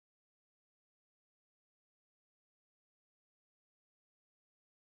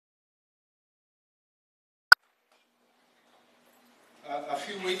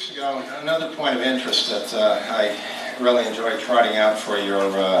few weeks ago, another point of interest that I really enjoyed trotting out for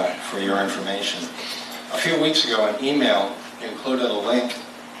your information. A few weeks ago, an email included a link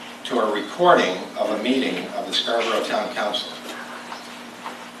to a recording of a meeting of the Scarborough Town Council.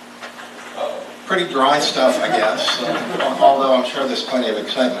 Pretty dry stuff, I guess, although I'm sure there's plenty of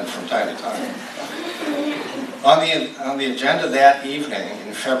excitement from time to time. On the agenda that evening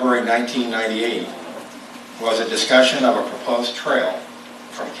in February 1998 was a discussion of a proposed trail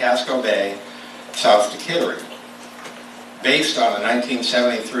from Casco Bay south to Kittery, based on a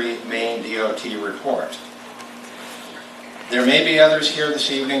 1973 Maine DOT report. There may be others here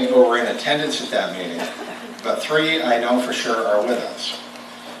this evening who were in attendance at that meeting, but three I know for sure are with us.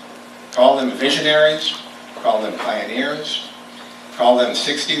 Call them visionaries, call them pioneers, call them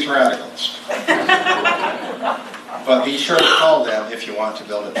 60s radicals. But be sure to call them if you want to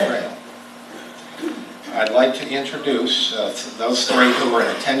build a trail. I'd like to introduce those three who were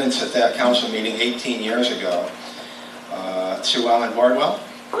in attendance at that council meeting 18 years ago. Sue Ellen Bardwell.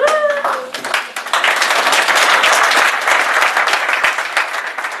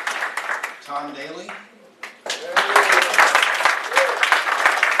 Tom Daly.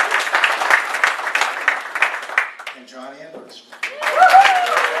 And John Andrews.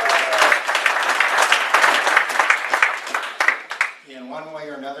 In one way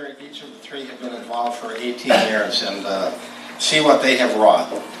or another, each of the three have been involved for 18 years, and see what they have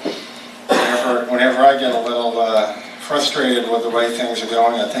wrought. Whenever I get a little frustrated with the way things are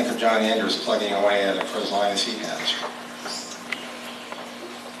going, I think of John Andrews plugging away at it for as long as he has.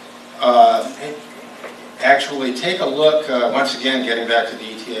 Actually, take a look, once again, getting back to the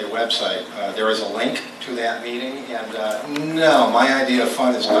ETA website, there is a link to that meeting, and no, my idea of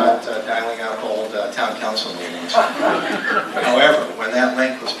fun is not dialing up old town council meetings. However, when that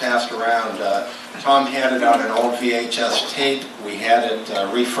link was passed around, Tom had it on an old VHS tape. We had it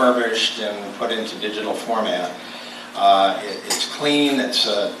refurbished and put into digital format. It's clean, it's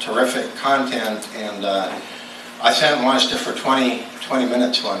terrific content, and I sat and watched it for 20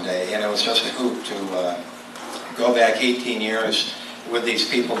 minutes one day, and it was just a hoot to go back 18 years with these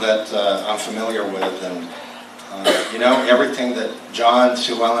people that I'm familiar with, and you know, everything that John,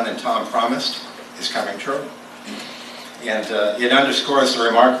 Sue Ellen, and Tom promised is coming true. And it underscores the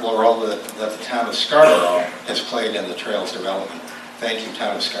remarkable role that the town of Scarborough has played in the trail's development. Thank you,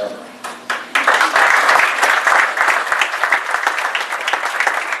 town of Scarborough.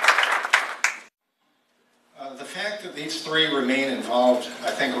 The fact that these three remain involved,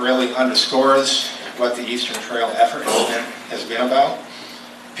 I think, really underscores what the Eastern Trail effort has been about.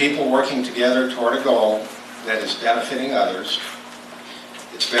 People working together toward a goal that is benefiting others.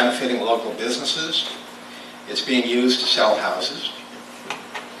 It's benefiting local businesses. It's being used to sell houses.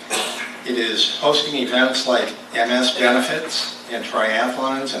 It is hosting events like MS benefits and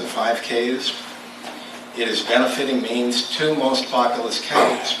triathlons and 5Ks. It is benefiting Maine's two most populous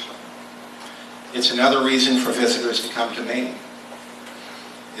counties. It's another reason for visitors to come to Maine.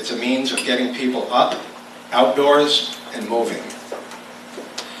 It's a means of getting people up, outdoors, and moving.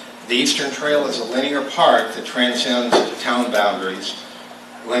 The Eastern Trail is a linear park that transcends town boundaries,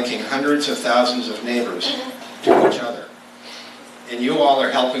 linking hundreds of thousands of neighbors to each other. And you all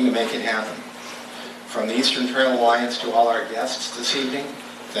are helping to make it happen. From the Eastern Trail Alliance to all our guests this evening,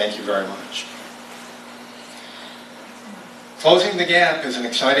 thank you very much. Closing the Gap is an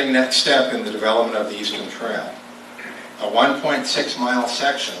exciting next step in the development of the Eastern Trail. A 1.6-mile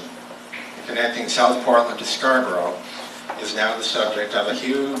section connecting South Portland to Scarborough is now the subject of a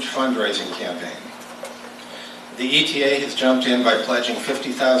huge fundraising campaign. The ETA has jumped in by pledging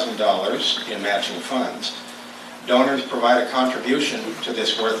 $50,000 in matching funds. Donors provide a contribution to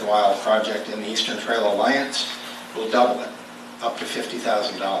this worthwhile project, and the Eastern Trail Alliance will double it, up to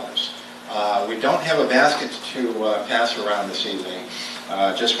 $50,000. We don't have a basket to pass around this evening.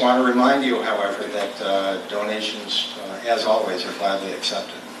 Just want to remind you, however, that donations, as always, are gladly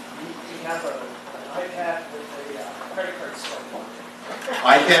accepted. We have an iPad with a credit card swipe.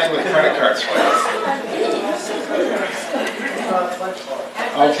 iPad with credit card swipe.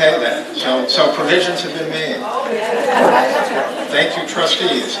 Okay then. So provisions have been made. Thank you,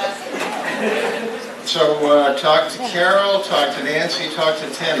 trustees. So talk to Carol, talk to Nancy, talk to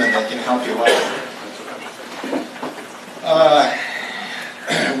Tim, and they can help you out.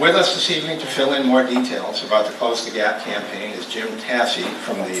 With us this evening to fill in more details about the Close the Gap campaign is Jim Tassie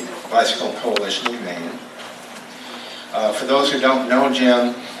from the Bicycle Coalition of Maine. For those who don't know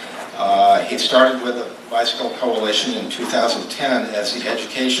Jim, he started with the Bicycle Coalition in 2010 as the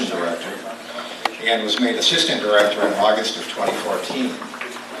Education Director and was made Assistant Director in August of 2014.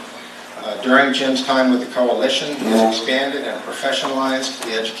 During Jim's time with the coalition, he has expanded and professionalized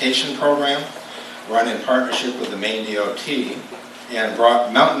the education program, run in partnership with the Maine DOT, and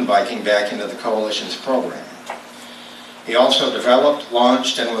brought mountain biking back into the coalition's program. He also developed,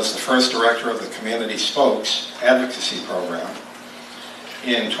 launched, and was the first director of the Community Spokes advocacy program.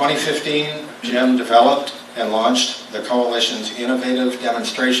 In 2015, Jim developed and launched the coalition's innovative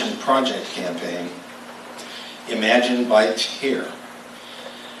demonstration project campaign, Imagine Bikes Here.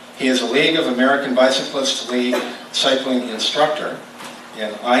 He is a League of American Bicyclists League cycling instructor,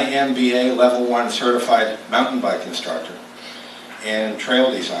 an IMBA Level 1 certified mountain bike instructor, and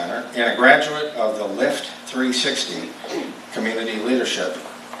trail designer, and a graduate of the Lift 360 Community Leadership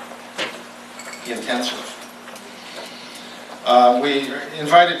Intensive. We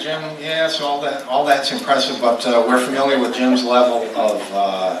invited Jim. Yes, all that's impressive, but we're familiar with Jim's level of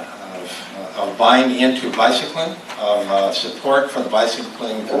buying into bicycling, of support for the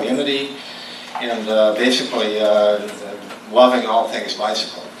bicycling community, and basically loving all things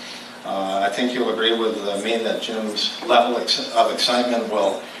bicycle. I think you'll agree with me that Jim's level of excitement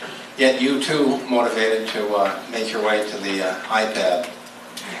will get you too motivated to make your way to the iPad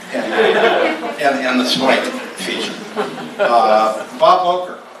and the swipe feature. Bob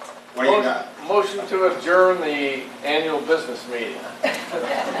Loker, what do you got? Motion to adjourn the annual business meeting.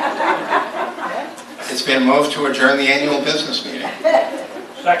 It's been moved to adjourn the annual business meeting.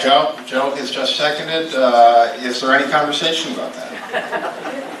 Joe has just seconded. Is there any conversation about that?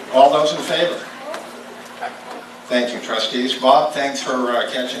 All those in favor? Thank you, trustees. Bob, thanks for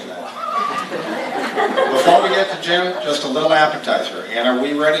catching that. Before we get to Jim, just a little appetizer. And are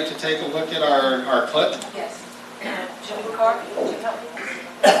we ready to take a look at our clip? Yes. Jimmy McCarthy, would you help me?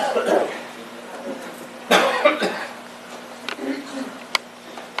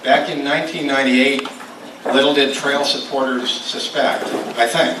 Back in 1998, little did trail supporters suspect, I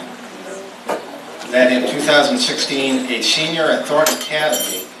think, that in 2016 a senior at Thornton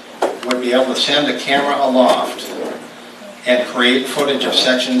Academy would be able to send a camera aloft and create footage of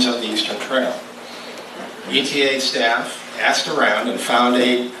sections of the Eastern Trail. ETA staff asked around and found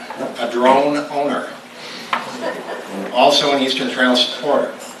a drone owner, also an Eastern Trail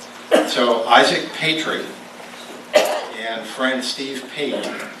supporter. So Isaac Patry and friend Steve Pate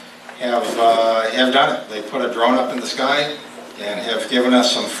have done it. They put a drone up in the sky and have given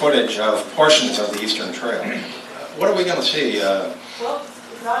us some footage of portions of the Eastern Trail. What are we going to see? Well,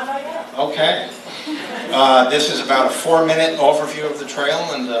 it's not about yet. Okay. This is about a 4-minute overview of the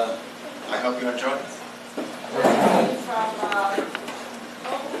trail, and I hope you enjoy it.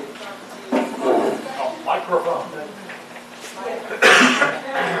 Microphone.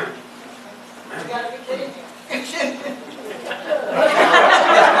 You gotta be kidding me.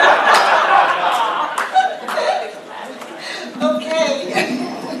 Okay.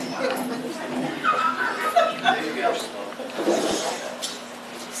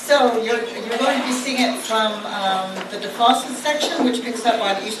 So you're going to be seeing it from the DeFawcett section, which picks up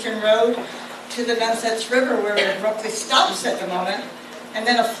on Eastern Road, to the Nunsets River, where it abruptly stops at the moment, and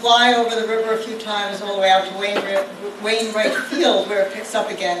then a fly over the river a few times all the way out to Wainwright Field, where it picks up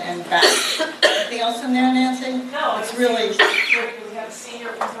again and back. Anything else in there, Nancy? No, it's really. We have a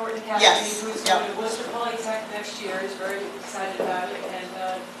senior from Thornton Academy Yes, who's yep. going to Worcester Polytech next year. He's very excited about it,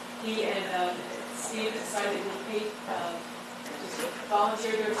 and he and Steve decided to just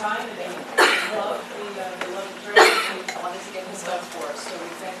volunteer their time, and they love the trail, and they wanted to get this done for us. So we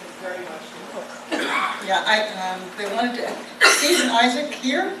thank them very much. Yeah, they wanted to. Steve and Isaac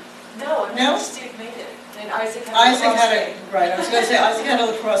here? No, Steve made it, and Isaac had Right, I was going to say Isaac had a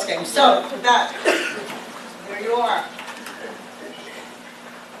lacrosse game. So, for that, there you are.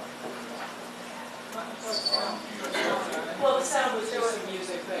 Well, the sound was just the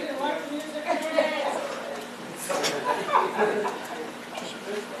music, but... You like the music?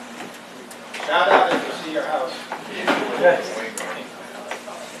 Shout out if you see your house. Yes.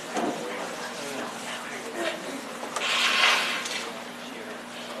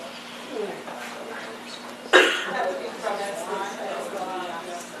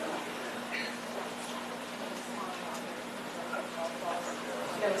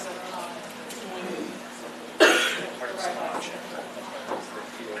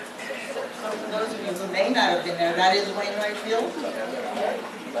 For those of you who may not have been there, that is Wainwright Field.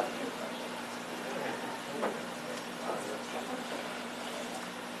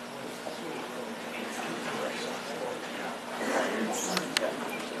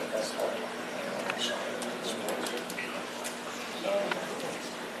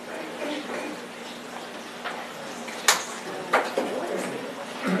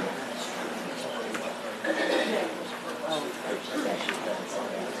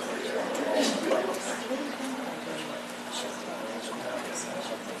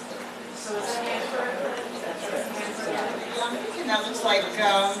 looks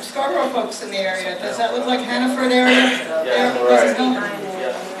like Scarborough folks in the area. Does that look like Hannaford area? Yeah, There, right. no?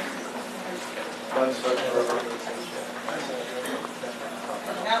 Yes.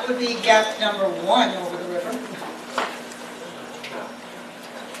 And that would be gap number 1 over the river.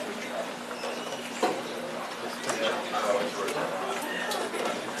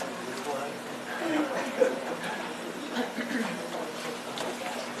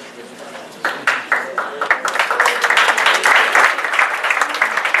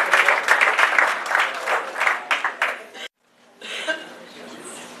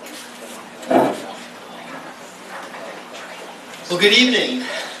 Well, good evening,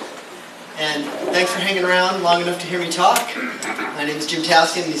 and thanks for hanging around long enough to hear me talk. My name is Jim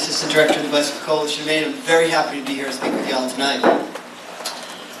Tasky. I'm the Assistant Director of the Bicycle Coalition of Maine. I'm very happy to be here to speak with you all tonight.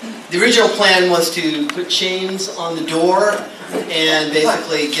 The original plan was to put chains on the door and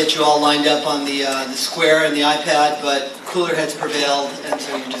basically get you all lined up on the square and the iPad, but cooler heads prevailed, and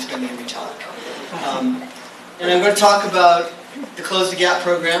so you're just going to hear me talk. And I'm going to talk about the Close the Gap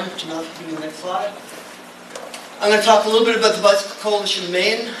program. Janelle, can you do the next slide? I'm going to talk a little bit about the Bicycle Coalition of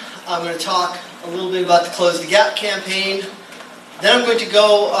Maine. I'm going to talk a little bit about the Close the Gap campaign. Then I'm going to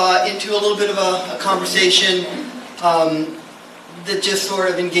go into a little bit of a conversation that just sort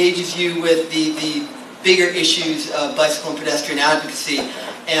of engages you with the bigger issues of bicycle and pedestrian advocacy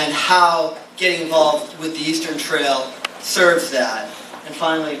and how getting involved with the Eastern Trail serves that. And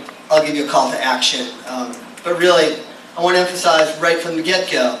finally, I'll give you a call to action. But really, I want to emphasize right from the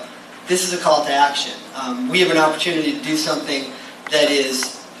get-go, this is a call to action. We have an opportunity to do something that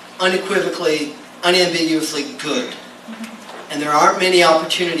is unequivocally, unambiguously good. And there aren't many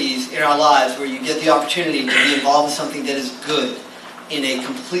opportunities in our lives where you get the opportunity to be involved with something that is good in a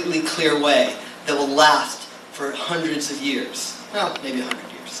completely clear way that will last for hundreds of years. Well, maybe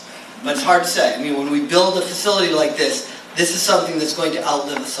 100 years. But it's hard to say. I mean, when we build a facility like this is something that's going to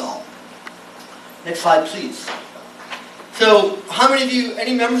outlive us all. Next slide, please. So, how many of you,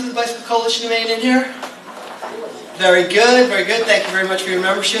 any members of the Bicycle Coalition of Maine in here? Very good, very good. Thank you very much for your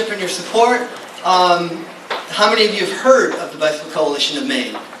membership and your support. How many of you have heard of the Bicycle Coalition of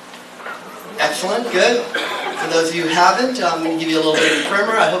Maine? Excellent, good. For those of you who haven't, I'm going to give you a little bit of a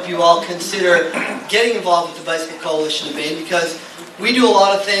primer. I hope you all consider getting involved with the Bicycle Coalition of Maine because we do a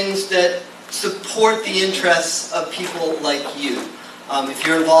lot of things that support the interests of people like you. If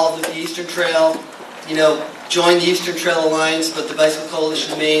you're involved with the Eastern Trail, you know, join the Eastern Trail Alliance, but the Bicycle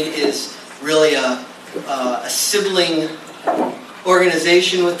Coalition of Maine is really a sibling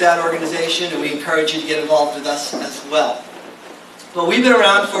organization with that organization, and we encourage you to get involved with us as well. But we've been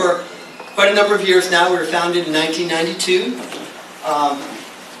around for quite a number of years now. We were founded in 1992.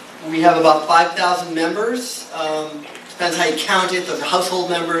 We have about 5,000 members. Depends how you count it. Those are household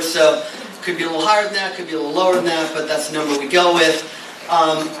members, so it could be a little higher than that, could be a little lower than that, but that's the number we go with.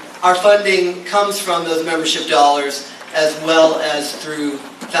 Our funding comes from those membership dollars as well as through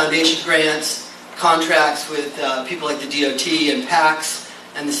foundation grants, contracts with people like the DOT and PACS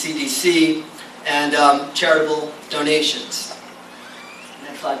and the CDC, and charitable donations.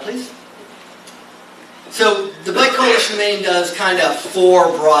 Next slide, please. So the Bike Coalition of Maine does kind of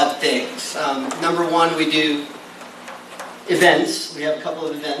 4 broad things. Number 1, we do events. We have a couple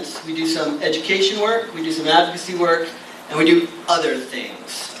of events. We do some education work, we do some advocacy work, and we do other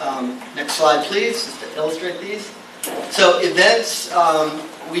things. Next slide, please, just to illustrate these. So events,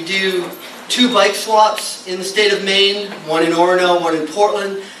 we do 2 bike swaps in the state of Maine, one in Orono, one in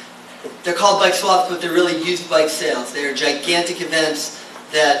Portland. They're called bike swaps, but they're really used bike sales. They're gigantic events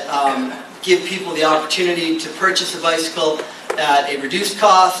that give people the opportunity to purchase a bicycle at a reduced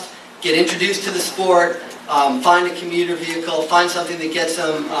cost, get introduced to the sport, find a commuter vehicle, find something that gets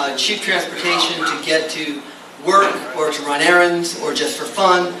them cheap transportation to get to work or to run errands or just for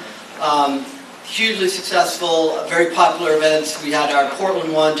fun. Hugely successful, very popular events. We had our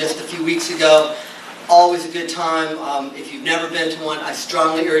Portland one just a few weeks ago. Always a good time. If you've never been to one, I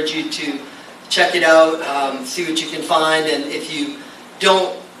strongly urge you to check it out, see what you can find, and if you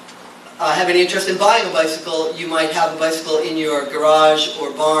don't have any interest in buying a bicycle, you might have a bicycle in your garage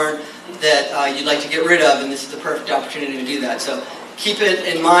or barn that you'd like to get rid of, and this is the perfect opportunity to do that. So keep it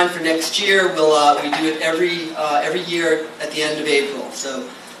in mind for next year. We do it every year at the end of April. So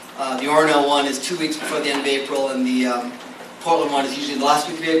the Orono one is 2 weeks before the end of April, and the Portland one is usually the last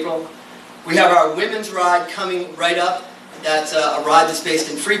week of April. We have our women's ride coming right up. That's a ride that's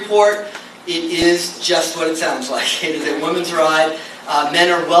based in Freeport. It is just what it sounds like. It is a women's ride. Men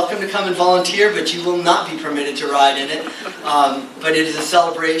are welcome to come and volunteer, but you will not be permitted to ride in it. But it is a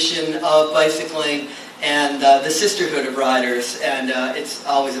celebration of bicycling and the sisterhood of riders, and it's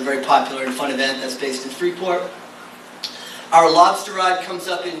always a very popular and fun event that's based in Freeport. Our lobster ride comes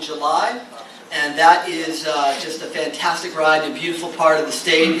up in July, and that is just a fantastic ride in a beautiful part of the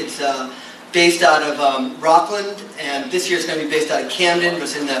state. It's based out of Rockland, and this year it's going to be based out of Camden, but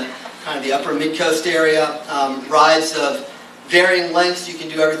it's in the kind of the upper mid-coast area. Rides of varying lengths. You can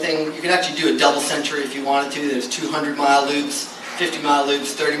do everything. You can actually do a double century if you wanted to. There's 200-mile loops, 50-mile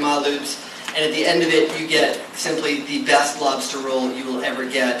loops, 30-mile loops, and at the end of it you get simply the best lobster roll you will ever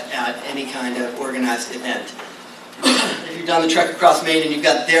get at any kind of organized event. If you've done the trek across Maine and you've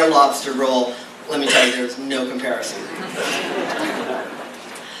got their lobster roll, let me tell you, there's no comparison.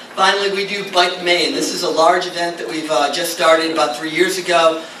 Finally, we do Bike Maine. This is a large event that we've just started about 3 years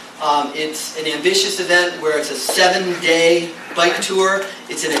ago. It's an ambitious event where it's a 7-day bike tour.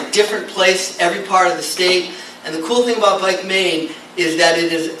 It's in a different place every part of the state. And the cool thing about Bike Maine is that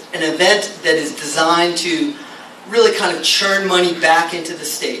it is an event that is designed to really kind of churn money back into the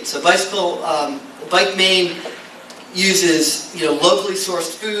state. So Bike Maine uses locally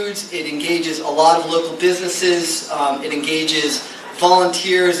sourced foods. It engages a lot of local businesses. It engages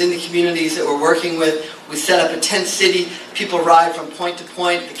volunteers in the communities that we're working with. We set up a tent city. People ride from point to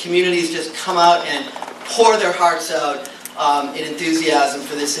point. The communities just come out and pour their hearts out in enthusiasm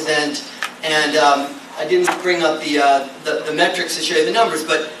for this event. And I didn't bring up the metrics to show you the numbers,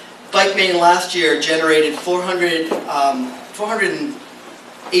 but Bike Maine last year generated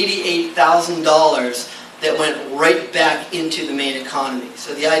 $488,000 that went right back into the Maine economy.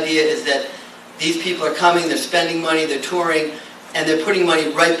 So the idea is that these people are coming, they're spending money, they're touring, and they're putting money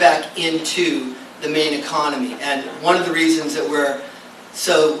right back into the Maine economy. And one of the reasons that we're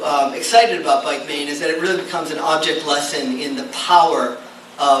so excited about Bike Maine is that it really becomes an object lesson in the power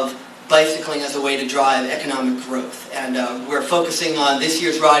of bicycling as a way to drive economic growth. And we're focusing on this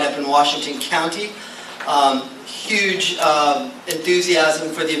year's ride up in Washington County. Huge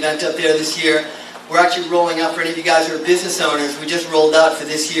enthusiasm for the event up there this year. We're actually rolling out, for any of you guys who are business owners, we just rolled out for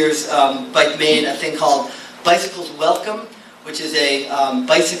this year's Bike Maine a thing called Bicycles Welcome, which is a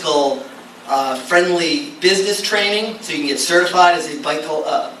bicycle-friendly business training. So you can get certified as a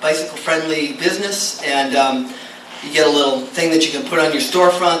bicycle-friendly business, and you get a little thing that you can put on your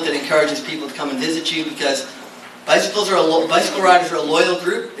storefront that encourages people to come and visit you, because bicycle riders are a loyal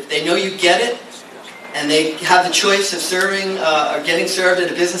group. If they know you get it, and they have the choice of serving or getting served at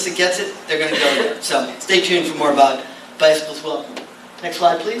a business that gets it, they're going to go there. So stay tuned for more about Bicycles Welcome. Next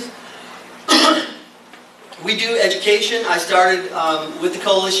slide, please. We do education. I started with the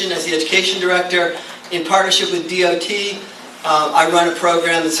coalition as the education director in partnership with DOT. I run a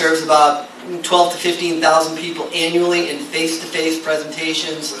program that serves about 12 to 15,000 people annually in face-to-face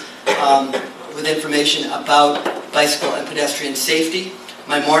presentations with information about bicycle and pedestrian safety.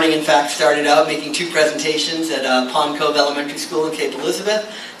 My morning, in fact, started out making 2 presentations at Pond Cove Elementary School in Cape Elizabeth.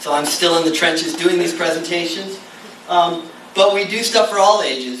 So I'm still in the trenches doing these presentations. But we do stuff for all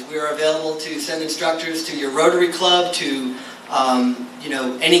ages. We are available to send instructors to your Rotary Club, to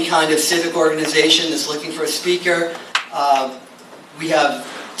any kind of civic organization that's looking for a speaker. We have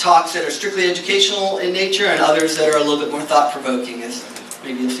talks that are strictly educational in nature, and others that are a little bit more thought-provoking, as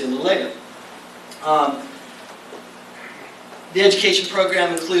maybe you'll see a little later. The education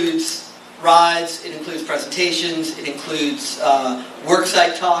program includes rides, it includes presentations, it includes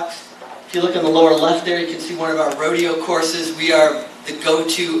worksite talks. If you look on the lower left there, you can see one of our rodeo courses. We are the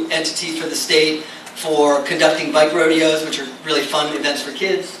go-to entity for the state for conducting bike rodeos, which are really fun events for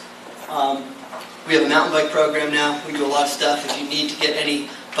kids. We have a mountain bike program now. We do a lot of stuff. If you need to get any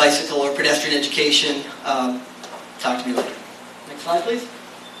bicycle or pedestrian education, talk to me later. Next slide, please.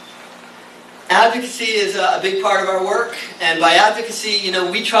 Advocacy is a big part of our work, and by advocacy,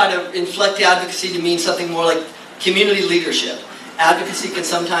 we try to inflect the advocacy to mean something more like community leadership. Advocacy can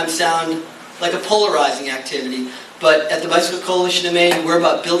sometimes sound like a polarizing activity, but at the Bicycle Coalition of Maine, we're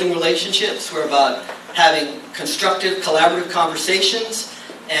about building relationships, we're about having constructive, collaborative conversations,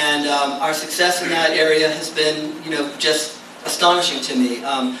 and our success in that area has been, just astonishing to me.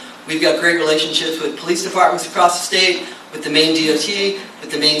 We've got great relationships with police departments across the state, with the Maine DOT,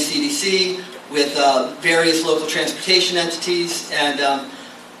 with the Maine CDC, with various local transportation entities, and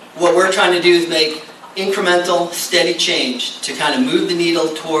what we're trying to do is make incremental, steady change to kind of move the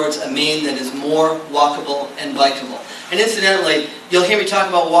needle towards a Maine that is more walkable and bikeable. And incidentally, you'll hear me talk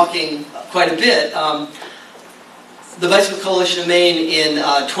about walking quite a bit. The Bicycle Coalition of Maine in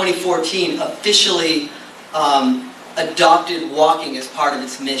 2014 officially adopted walking as part of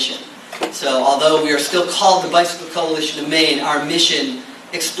its mission. So although we are still called the Bicycle Coalition of Maine, our mission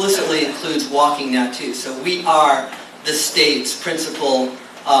explicitly includes walking now too. So we are the state's principal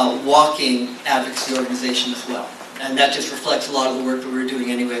walking advocacy organization as well. And that just reflects a lot of the work that we're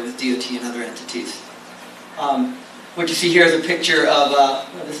doing anyway with DOT and other entities. What you see here is a picture of,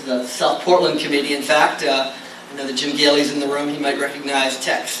 this is a South Portland committee, in fact. I know that Jim Gailey's in the room. He might recognize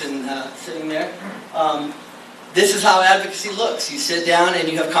Tex and sitting there. This is how advocacy looks. You sit down and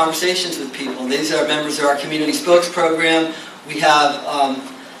you have conversations with people. These are members of our community spokes program. We have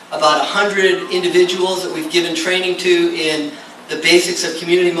about 100 individuals that we've given training to in the basics of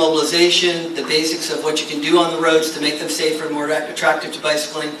community mobilization, the basics of what you can do on the roads to make them safer and more attractive to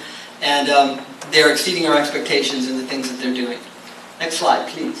bicycling, and they're exceeding our expectations in the things that they're doing. Next slide,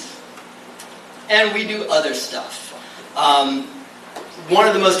 please. And we do other stuff. One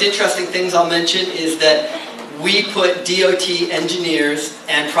of the most interesting things I'll mention is that we put DOT engineers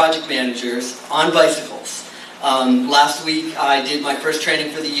and project managers on bicycles. Last week I did my first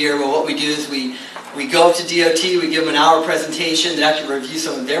training for the year where what we do is we go up to DOT, we give them an hour presentation that actually review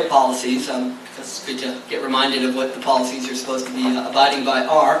some of their policies, because it's good to get reminded of what the policies you're supposed to be abiding by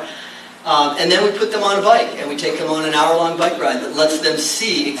are. And then we put them on a bike and we take them on an hour-long bike ride that lets them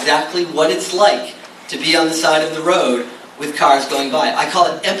see exactly what it's like to be on the side of the road with cars going by. I call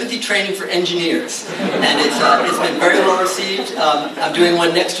it empathy training for engineers, and it's been very well received. I'm doing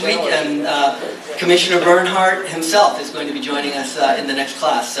one next week, and Commissioner Bernhardt himself is going to be joining us in the next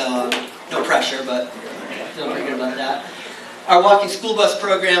class, so no pressure, but feeling pretty good about that. Our walking school bus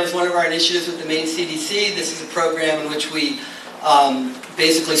program is one of our initiatives with the Maine CDC. This is a program in which we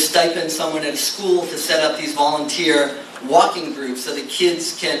basically stipend someone at a school to set up these volunteer walking groups so that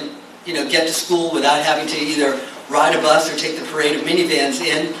kids can get to school without having to either ride a bus or take the parade of minivans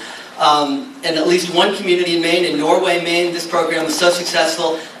in. And at least one community in Maine, in Norway, Maine, this program was so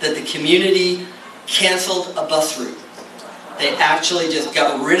successful that the community canceled a bus route. They actually just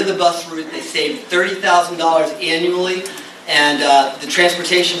got rid of the bus route. They saved $30,000 annually, and the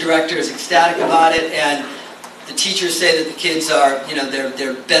transportation director is ecstatic about it, and the teachers say that the kids are,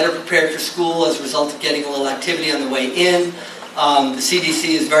 they're better prepared for school as a result of getting a little activity on the way in. The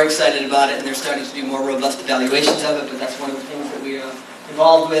CDC is very excited about it, and they're starting to do more robust evaluations of it, but that's one of the things that we are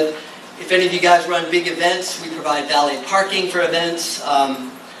involved with. If any of you guys run big events, we provide valet parking for events.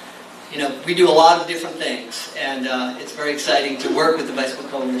 We do a lot of different things, and it's very exciting to work with the Bicycle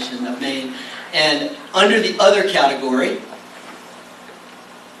Coalition of Maine. And under the other category,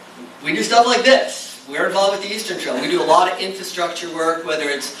 we do stuff like this. We're involved with the Eastern Trail. We do a lot of infrastructure work, whether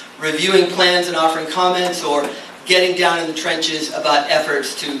it's reviewing plans and offering comments, or getting down in the trenches about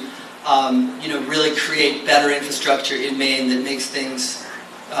efforts to really create better infrastructure in Maine that makes things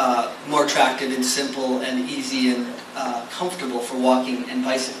more attractive and simple and easy and comfortable for walking and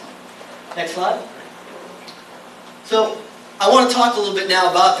bicycling. Next slide. So I want to talk a little bit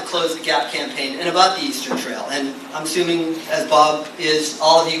now about the Close the Gap campaign and about the Eastern Trail. And I'm assuming, as Bob is,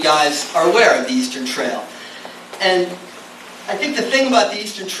 all of you guys are aware of the Eastern Trail. And I think the thing about the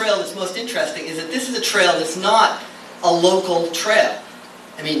Eastern Trail that's most interesting is that this is a trail that's not a local trail.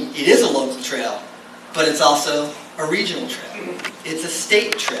 I mean, it is a local trail, but it's also a regional trail. It's a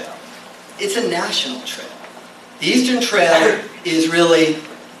state trail. It's a national trail. The Eastern Trail is really,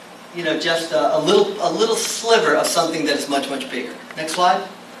 just a little sliver of something that is much, much bigger. Next slide.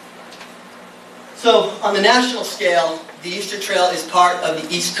 So, on the national scale, the Eastern Trail is part of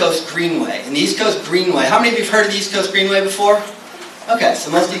the East Coast Greenway. And the East Coast Greenway, how many of you have heard of the East Coast Greenway before? Okay,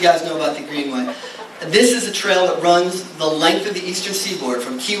 so most of you guys know about the Greenway. This is a trail that runs the length of the eastern seaboard,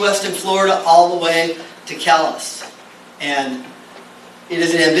 from Key West in Florida all the way to Calais. And it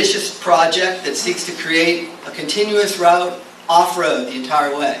is an ambitious project that seeks to create a continuous route off-road the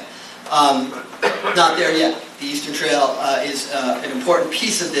entire way. Not there yet. The Eastern Trail is an important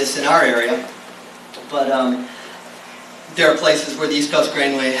piece of this in our area, but there are places where the East Coast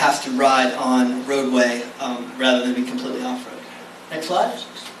Greenway has to ride on roadway rather than be completely off-road. Next slide.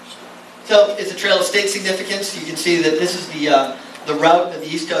 So it's a trail of state significance. You can see that this is the route of the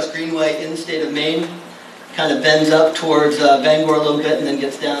East Coast Greenway in the state of Maine. Kind of bends up towards Bangor a little bit and then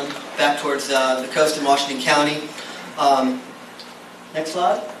gets down back towards the coast in Washington County. Next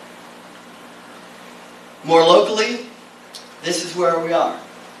slide. More locally, this is where we are.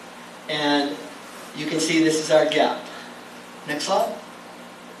 And you can see this is our gap. Next slide.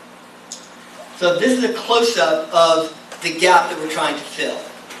 So this is a close-up of the gap that we're trying to fill.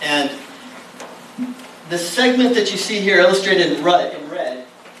 And the segment that you see here illustrated in red,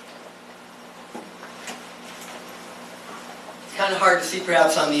 it's kind of hard to see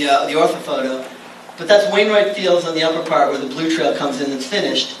perhaps on the orthophoto, but that's Wainwright Fields on the upper part where the blue trail comes in that's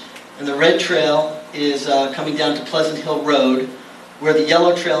finished. And the red trail is coming down to Pleasant Hill Road. Where the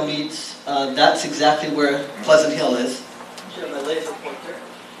yellow trail meets, that's exactly where Pleasant Hill is. I should have my laser pointer.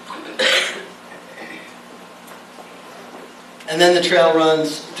 And then the trail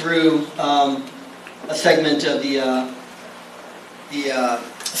runs through a segment of the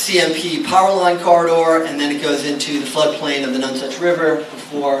CMP power line corridor, and then it goes into the floodplain of the Nonsuch River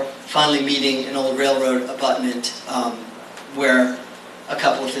before finally meeting an old railroad abutment where a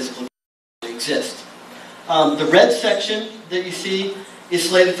couple of physical exist. The red section that you see is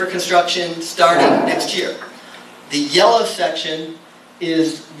slated for construction starting next year. The yellow section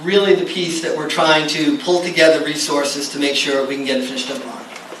is really the piece that we're trying to pull together resources to make sure we can get it finished up on.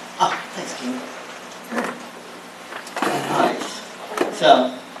 Ah, thanks, Kim. Nice.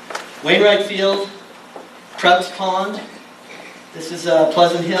 So, Wainwright Field, Krebs Pond. This is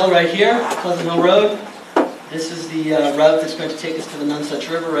Pleasant Hill right here, Pleasant Hill Road. This is the route that's going to take us to the Nonsuch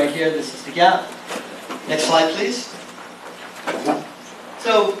River right here. This is the gap. Next slide, please.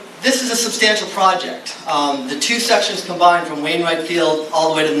 So, this is a substantial project. The two sections combined from Wainwright Field all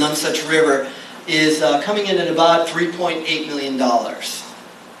the way to the Nonsuch River is coming in at about $3.8 million.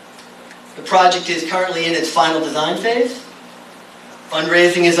 The project is currently in its final design phase.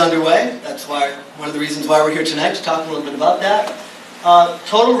 Fundraising is underway. That's why one of the reasons why we're here tonight, to talk a little bit about that.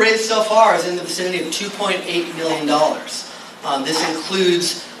 Total raised so far is in the vicinity of $2.8 million. This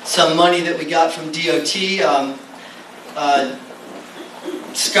includes some money that we got from DOT.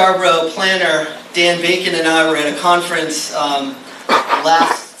 Scarborough planner Dan Bacon and I were at a conference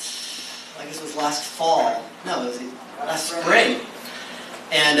last fall. No, it was last spring.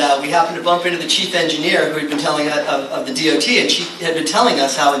 And we happened to bump into the chief engineer who had been telling of the DOT, and she had been telling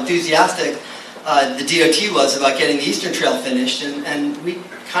us how enthusiastic the DOT was about getting the Eastern Trail finished. And we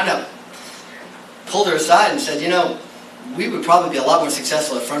kind of pulled her aside and said, you know, we would probably be a lot more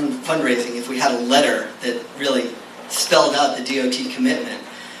successful at fundraising if we had a letter that really spelled out the DOT commitment.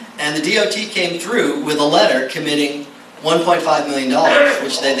 And the DOT came through with a letter committing $1.5 million,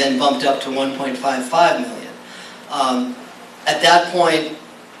 which they then bumped up to $1.55 million. At that point,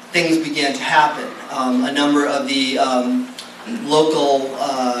 things began to happen. A number of the local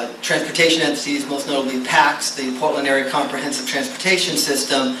transportation entities, most notably PACS, the Portland Area Comprehensive Transportation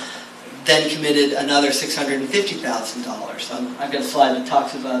System, then committed another $650,000. I've got a slide that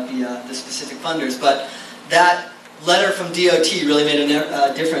talks about the specific funders, but that letter from DOT really made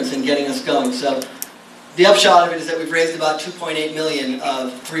a difference in getting us going. So the upshot of it is that we've raised about $2.8 million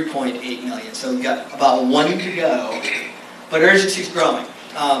of $3.8 million. So we've got about one to go, but urgency is growing.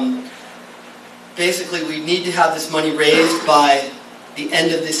 Basically, we need to have this money raised by the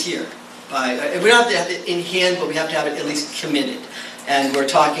end of this year. We don't have to have it in hand, but we have to have it at least committed. And we're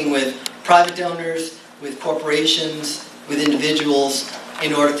talking with private donors, with corporations, with individuals,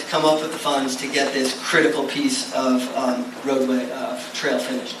 in order to come up with the funds to get this critical piece of roadway trail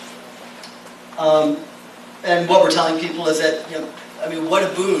finished. And what we're telling people is that, you know, I mean, what a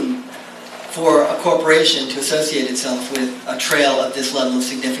boon for a corporation to associate itself with a trail of this level of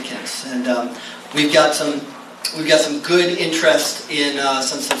significance. And we've got some good interest in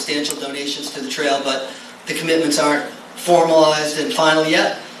some substantial donations to the trail, but the commitments aren't formalized and final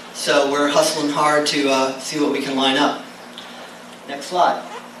yet. So we're hustling hard to see what we can line up. Next slide.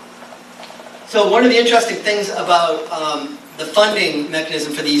 So one of the interesting things about the funding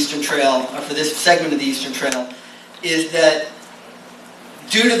mechanism for the Eastern Trail, or for this segment of the Eastern Trail, is that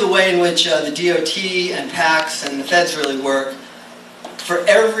due to the way in which the DOT and PACS and the feds really work, for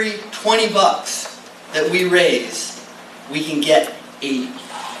every 20 bucks that we raise, we can get 80.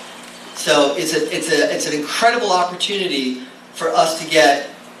 So it's an incredible opportunity for us to get,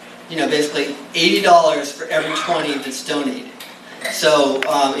 you know, basically $80 for every 20 that's donated. So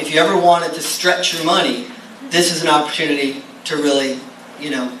if you ever wanted to stretch your money, this is an opportunity to really, you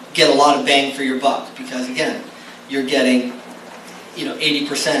know, get a lot of bang for your buck, because again, you're getting, you know,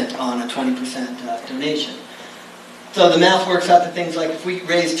 80% on a 20% donation. So the math works out to things like if we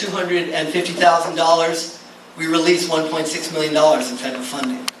raise $250,000, we release $1.6 million in federal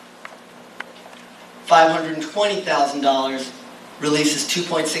funding. $520,000 releases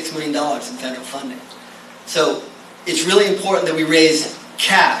 $2.6 million in federal funding. So it's really important that we raise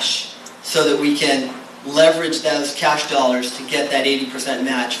cash so that we can leverage those cash dollars to get that 80%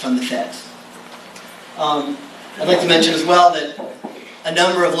 match from the feds. I'd like to mention as well that a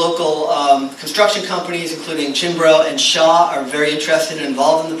number of local construction companies, including Scarborough and Shaw, are very interested and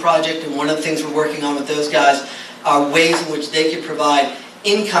involved in the project, and one of the things we're working on with those guys are ways in which they could provide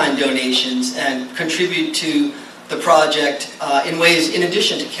in-kind donations and contribute to the project in ways in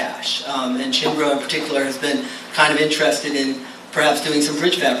addition to cash. And Scarborough in particular has been kind of interested in perhaps doing some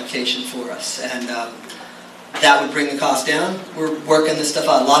bridge fabrication for us, and that would bring the cost down. We're working this stuff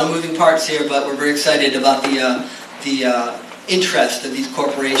out. A lot of moving parts here, but we're very excited about the interest of these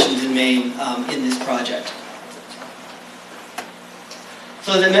corporations in Maine in this project.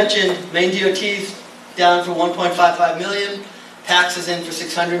 So as I mentioned, Maine DOT's down for $1.55 million. PACS is in for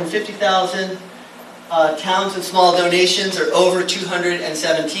 $650,000. Towns and small donations are over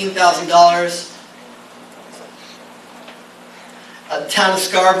 $217,000. The town of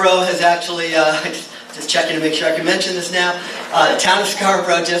Scarborough has actually, just checking to make sure I can mention this now. The town of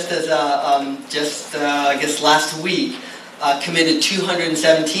Scarborough, just I guess last week, committed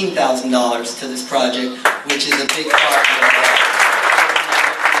 $217,000 to this project, which is a big part of it.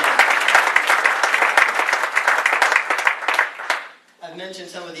 I've mentioned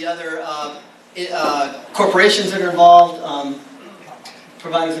some of the other corporations that are involved,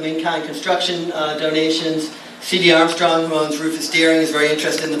 providing some in-kind construction donations. C.D. Armstrong, who owns Rufus Deering, is very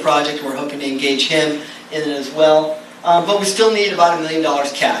interested in the project, and we're hoping to engage him in it as well. But we still need about $1 million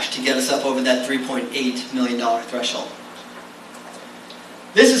cash to get us up over that $3.8 million threshold.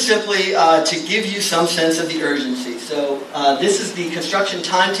 This is simply to give you some sense of the urgency. So this is the construction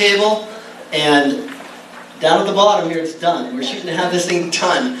timetable, and down at the bottom here it's done. We're shooting to have this thing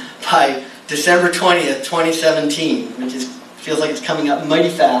done by December 20th, 2017, which feels like it's coming up mighty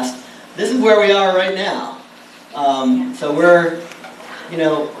fast. This is where we are right now. So we're,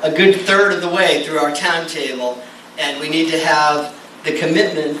 a good third of the way through our timetable, and we need to have the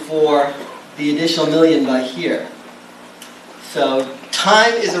commitment for the additional $1 million by here. So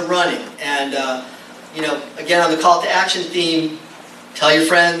time is a-running, and again on the call to action theme, tell your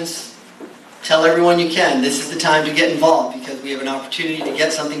friends, tell everyone you can. This is the time to get involved because we have an opportunity to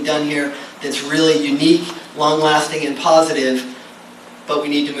get something done here that's really unique, long-lasting, and positive, but we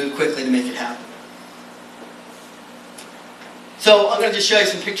need to move quickly to make it happen. So I'm going to just show you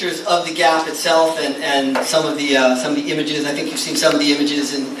some pictures of the gap itself and some of the images. I think you've seen some of the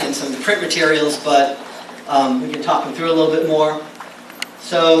images in some of the print materials, but we can talk them through a little bit more.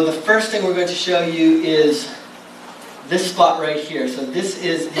 So the first thing we're going to show you is this spot right here. So this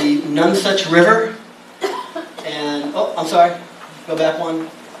is the Nonsuch River, and oh, I'm sorry, go back one.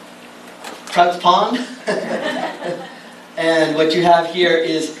 Trout's Pond, and what you have here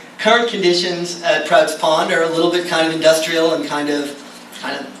is current conditions at Trout's Pond are a little bit kind of industrial and kind of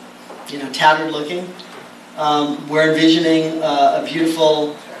tattered looking. We're envisioning a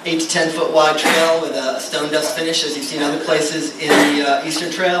beautiful 8 to 10 foot wide trail with a stone dust finish, as you've seen other places in the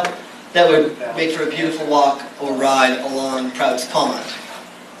Eastern Trail, that would make for a beautiful walk or ride along Trout's Pond.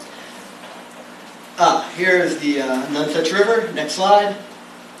 Here's the Nonsuch River. Next slide.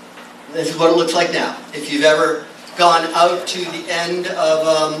 This is what it looks like now. If you've ever gone out to the end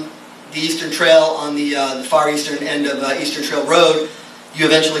of the Eastern Trail on the far eastern end of Eastern Trail Road, you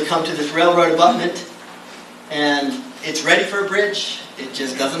eventually come to this railroad abutment, and it's ready for a bridge. It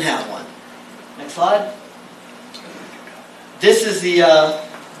just doesn't have one. Next slide. This is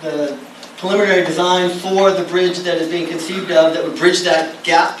the preliminary design for the bridge that is being conceived of that would bridge that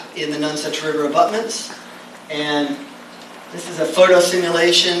gap in the Nonsuch River abutments. And this is a photo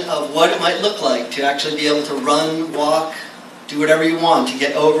simulation of what it might look like to actually be able to run, walk, do whatever you want to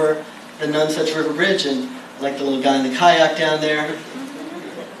get over the Nonsuch River Bridge. And I like the little guy in the kayak down there.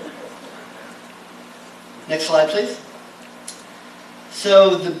 Next slide, please.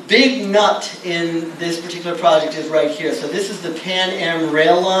 So the big nut in this particular project is right here. So this is the Pan Am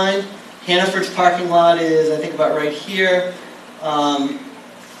rail line. Hannaford's parking lot is, I think, about right here.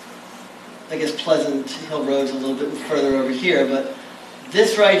 I guess Pleasant Hill Road's a little bit further over here, but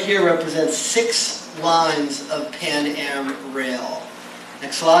this right here represents 6 lines of Pan Am rail.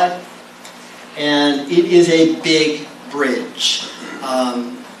 Next slide. And it is a big bridge.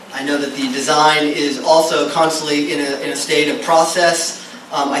 I know that the design is also constantly in a state of process.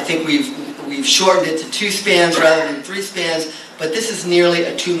 I think we've shortened it to 2 spans rather than 3 spans, but this is nearly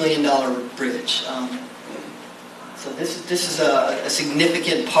a $2 million bridge. So this is a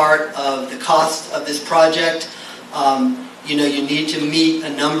significant part of the cost of this project. You need to meet a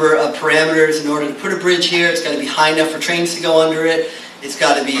number of parameters in order to put a bridge here. It's got to be high enough for trains to go under it. It's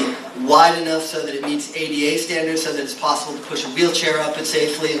got to be wide enough so that it meets ADA standards, so that it's possible to push a wheelchair up it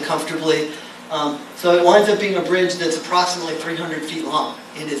safely and comfortably. So it winds up being a bridge that's approximately 300 feet long.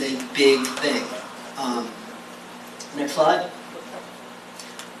 It is a big thing. Next slide.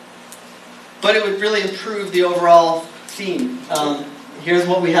 But it would really improve the overall theme. Here's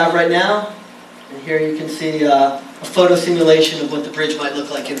what we have right now. And here you can see a photo simulation of what the bridge might look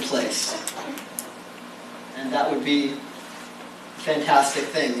like in place. And that would be a fantastic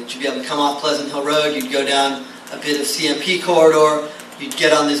thing. You'd be able to come off Pleasant Hill Road, you'd go down a bit of CMP corridor, you'd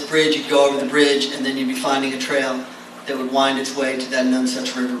get on this bridge, you'd go over the bridge, and then you'd be finding a trail that would wind its way to that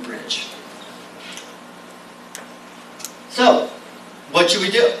Nonsuch River Bridge. So, what should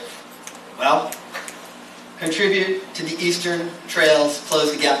we do? Well, contribute to the Eastern Trails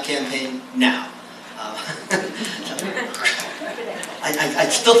Close the Gap campaign now. I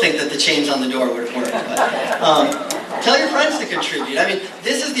still think that the chains on the door would work. But, tell your friends to contribute. I mean,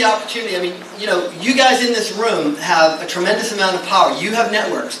 this is the opportunity. I mean, you know, you guys in this room have a tremendous amount of power. You have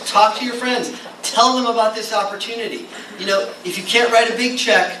networks. Talk to your friends. Tell them about this opportunity. You know, if you can't write a big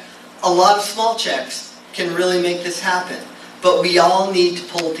check, a lot of small checks can really make this happen. But we all need to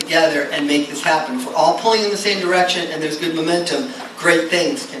pull together and make this happen. If we're all pulling in the same direction and there's good momentum, great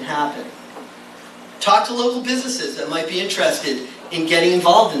things can happen. Talk to local businesses that might be interested in getting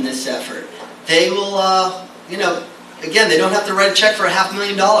involved in this effort. They will, you know, again, they don't have to write a check for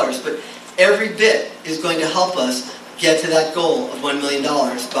 $500,000, but every bit is going to help us get to that goal of $1 million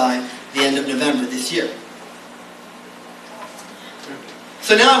by the end of November this year.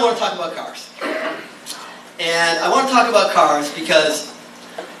 So now I want to talk about cars. And I want to talk about cars because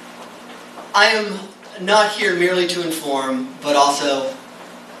I am not here merely to inform, but also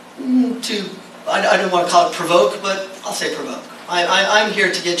to, I don't want to call it provoke, but I'll say provoke. I'm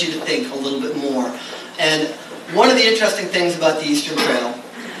here to get you to think a little bit more. And one of the interesting things about the Eastern Trail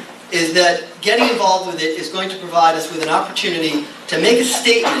is that getting involved with it is going to provide us with an opportunity to make a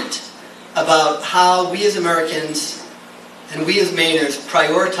statement about how we as Americans and we as Mainers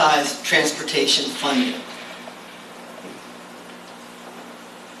prioritize transportation funding.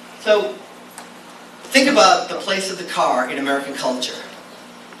 So, think about the place of the car in American culture.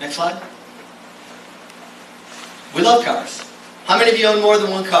 Next slide. We love cars. How many of you own more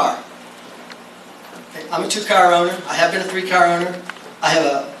than one car? I'm a 2-car owner. I have been a 3-car owner. I have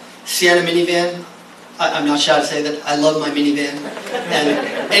a Sienna minivan. I'm not shy to say that I love my minivan.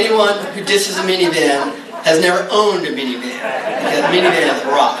 And anyone who disses a minivan has never owned a minivan. Because minivans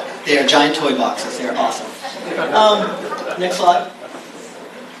rock. They are giant toy boxes. They are awesome. Next slide.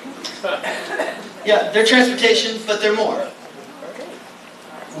 Yeah, they're transportation, but they're more.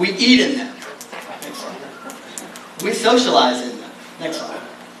 We eat in them. Next slide. We socialize in them. Next slide.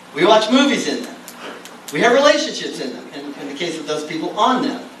 We watch movies in them. We have relationships in them, and in the case of those people, on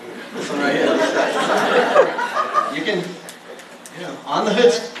them. This one right here. You can, you know, on the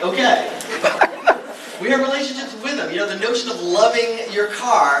hood's okay. We have relationships with them. You know, the notion of loving your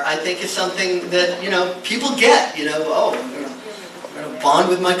car, I think, is something that, you know, people get. You know, oh, I'm going to bond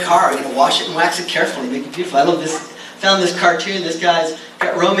with my car. I'm going to wash it and wax it carefully, make it beautiful. I love this. Found this cartoon. This guy's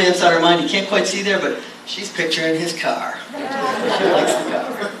got romance on her mind. You can't quite see there, but she's picturing his car. She likes the car.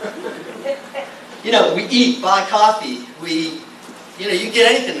 You know, we eat, buy coffee. You know, you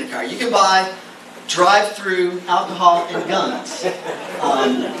get anything in the car. You can buy drive-through alcohol and guns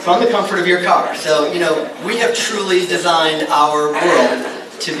from the comfort of your car. So, you know, we have truly designed our world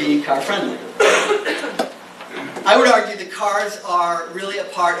to be car-friendly. I would argue that cars are really a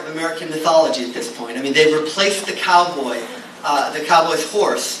part of American mythology at this point. I mean, they've replaced the cowboy's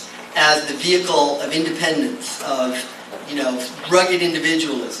horse as the vehicle of independence, of, you know, rugged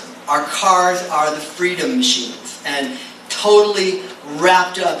individualism. Our cars are the freedom machines, and totally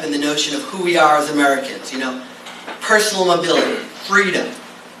wrapped up in the notion of who we are as Americans. You know, personal mobility, freedom,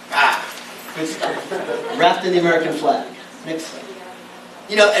 good stuff. Wrapped in the American flag. Next slide.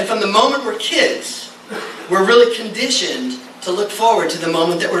 You know, and from the moment we're kids, we're really conditioned to look forward to the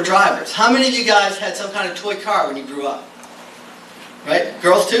moment that we're drivers. How many of you guys had some kind of toy car when you grew up? Right?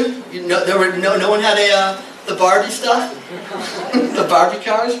 Girls too? You know, no one had the Barbie stuff? The Barbie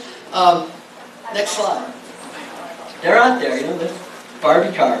cars? Next slide. They're out there, you know, the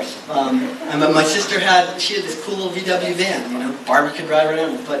Barbie cars. And my sister had this cool little VW van, you know, Barbie could ride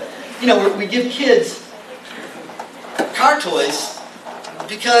around it. But, you know, we give kids car toys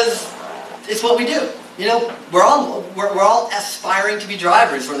because it's what we do. You know, we're all aspiring to be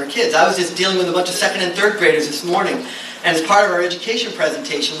drivers when we're kids. I was just dealing with a bunch of 2nd and 3rd graders this morning, and as part of our education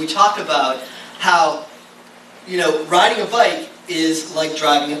presentation, we talk about how, you know, riding a bike is like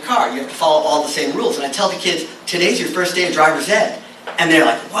driving a car. You have to follow all the same rules. And I tell the kids, today's your first day of driver's ed. And they're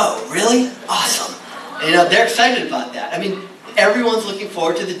like, whoa, really? Awesome. And, you know, they're excited about that. I mean, everyone's looking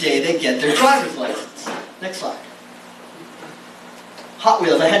forward to the day they get their driver's license. Next slide. Hot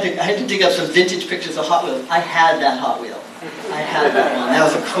Wheels. I had to dig up some vintage pictures of Hot Wheels. I had that Hot Wheel. I had that one. That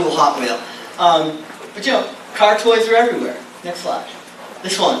was a cool Hot Wheel. But, you know, car toys are everywhere. Next slide.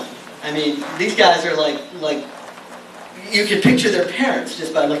 This one. I mean, these guys are like you can picture their parents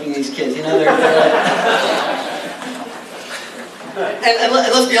just by looking at these kids. You know, they're like, and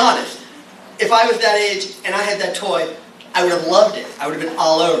let's be honest. If I was that age and I had that toy, I would have loved it. I would have been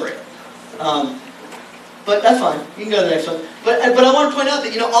all over it. But that's fine. You can go to the next one. But I want to point out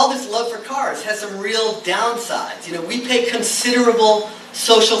that, you know, all this love for cars has some real downsides. You know, we pay considerable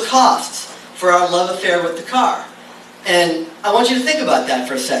social costs for our love affair with the car. And I want you to think about that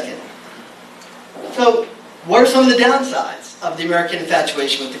for a second. So, what are some of the downsides? of the American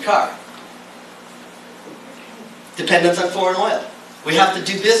infatuation with the car. Dependence on foreign oil. We have to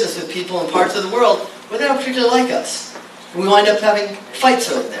do business with people in parts of the world where they don't particularly like us. And we wind up having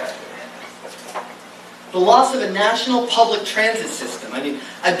fights over there. The loss of a national public transit system. I mean,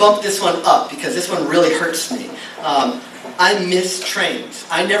 I bumped this one up because this one really hurts me. I miss trains.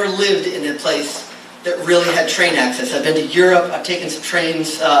 I never lived in a place that really had train access. I've been to Europe, I've taken some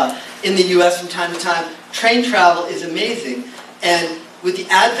trains in the US from time to time. Train travel is amazing. And with the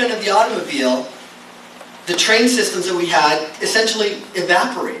advent of the automobile, the train systems that we had essentially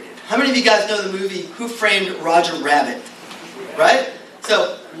evaporated. How many of you guys know the movie Who Framed Roger Rabbit? Right?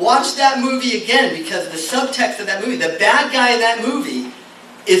 So watch that movie again because the subtext of that movie, the bad guy in that movie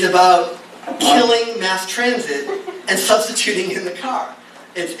is about killing mass transit and substituting in the car.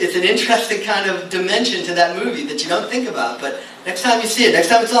 It's an interesting kind of dimension to that movie that you don't think about, but next time you see it, next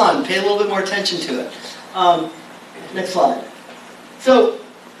time it's on, pay a little bit more attention to it. Next slide. So,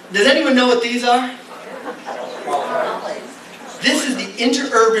 does anyone know what these are? This is the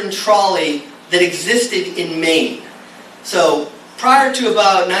interurban trolley that existed in Maine. So, prior to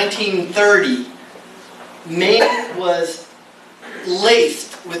about 1930, Maine was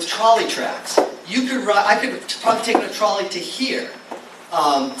laced with trolley tracks. You could ride, I could have probably taken a trolley to here,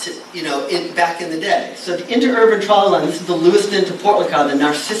 back in the day. So the interurban trolley line, this is the Lewiston to Portland car, the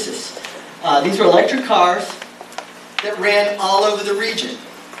Narcissus. These were electric cars that ran all over the region.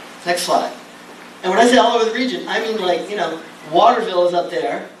 Next slide. And when I say all over the region, I mean like, Waterville is up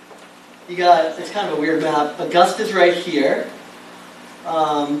there. You got, it's kind of a weird map, Augusta's right here.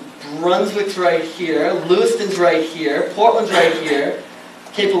 Brunswick's right here. Lewiston's right here. Portland's right here.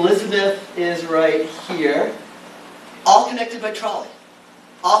 Cape Elizabeth is right here. All connected by trolley.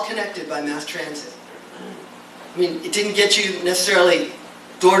 All connected by mass transit. I mean, it didn't get you necessarily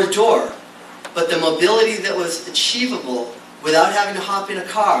door to door, but the mobility that was achievable without having to hop in a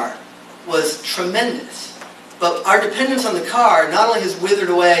car was tremendous. But our dependence on the car not only has withered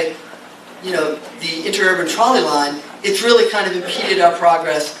away, the interurban trolley line, it's really kind of impeded our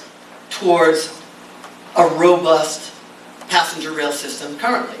progress towards a robust passenger rail system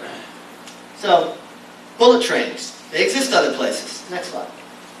currently. So, bullet trains, they exist other places. Next slide.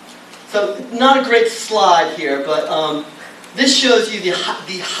 So, not a great slide here, but this shows you the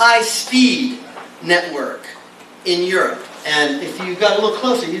high-speed network in Europe. And if you got a little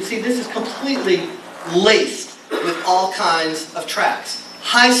closer, you'd see this is completely laced with all kinds of tracks.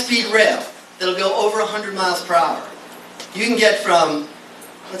 High-speed rail that'll go over 100 miles per hour. You can get from,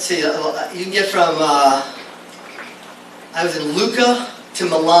 I was in Lucca to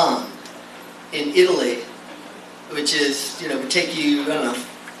Milan in Italy, which is, would take you, I don't know,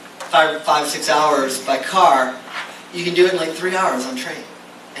 5 6 hours by car. You can do it in like 3 hours on train.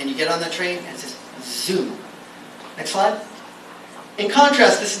 And you get on that train and it's just zoom. Next slide. In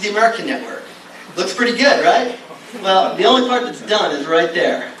contrast, this is the American network. Looks pretty good, right? Well, the only part that's done is right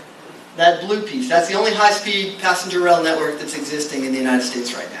there. That blue piece. That's the only high-speed passenger rail network that's existing in the United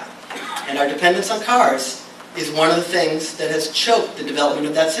States right now. And our dependence on cars is one of the things that has choked the development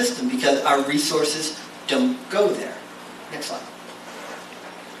of that system because our resources don't go there. Next slide.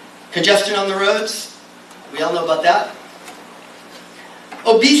 Congestion on the roads. We all know about that.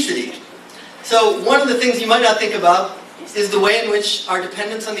 Obesity. So one of the things you might not think about is the way in which our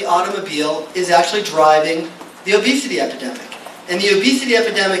dependence on the automobile is actually driving the obesity epidemic. And the obesity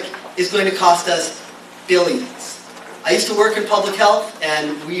epidemic is going to cost us billions. I used to work in public health,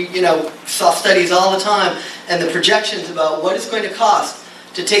 and we, saw studies all the time, and the projections about what it's going to cost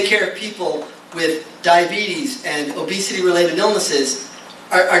to take care of people with diabetes and obesity-related illnesses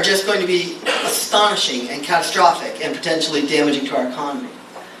are just going to be astonishing and catastrophic and potentially damaging to our economy.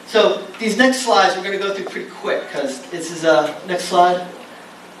 So these next slides we're going to go through pretty quick because this is next slide.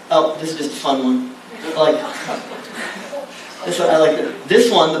 Oh, this is just a fun one. This one, I like it.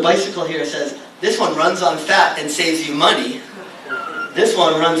 This one, the bicycle here says, this one runs on fat and saves you money. This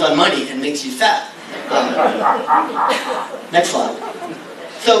one runs on money and makes you fat. Next slide.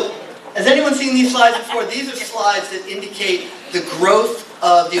 So, has anyone seen these slides before? These are slides that indicate the growth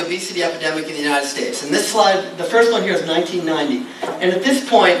of the obesity epidemic in the United States. And this slide, the first one here is 1990. And at this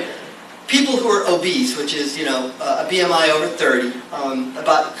point, people who are obese, which is, a BMI over 30,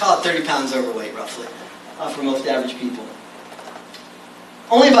 call it 30 pounds overweight, roughly, for most average people.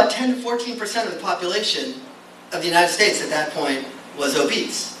 Only about 10 to 14% of the population of the United States at that point was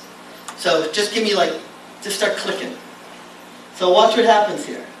obese. So just give me just start clicking. So watch what happens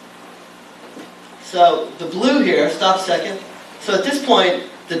here. So the blue here, stop a second. So at this point,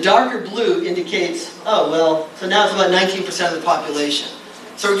 the darker blue indicates, so now it's about 19% of the population.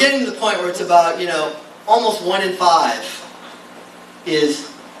 So we're getting to the point where it's about, almost 1 in 5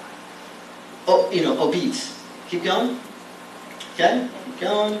 is, obese. Keep going. Okay, keep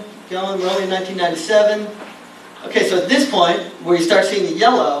going, keep going. We're only in 1997. Okay, so at this point, where you start seeing the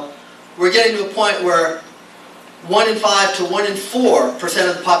yellow, we're getting to a point where 1 in 5 to 1 in 4%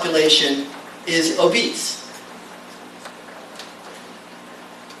 of the population is obese.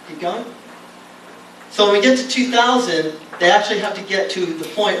 Keep going. So when we get to 2000, they actually have to get to the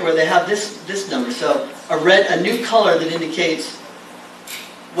point where they have this number. So a new color that indicates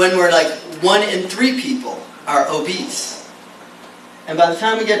when we're like 1 in 3 people are obese. And by the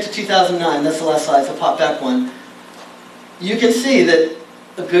time we get to 2009, that's the last slide, so pop back one, you can see that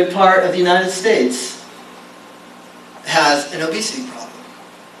a good part of the United States has an obesity problem.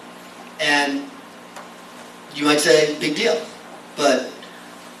 And you might say, big deal. But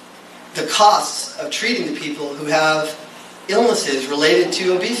the costs of treating the people who have illnesses related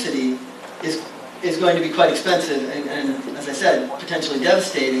to obesity is going to be quite expensive and, as I said, potentially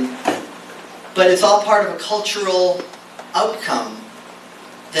devastating. But it's all part of a cultural outcome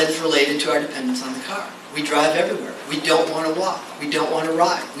that is related to our dependence on the car. We drive everywhere. We don't want to walk. We don't want to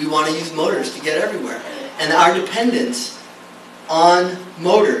ride. We want to use motors to get everywhere. And our dependence on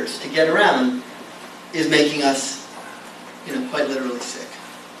motors to get around is making us, quite literally sick.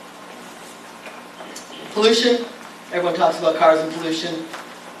 Pollution. Everyone talks about cars and pollution.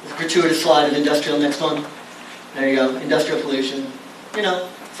 There's a gratuitous slide of industrial, next one. There you go, industrial pollution.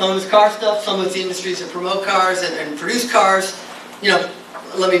 Some of it's car stuff, some of it's the industries that promote cars and produce cars.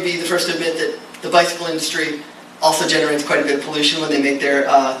 Let me be the first to admit that the bicycle industry also generates quite a bit of pollution when they make their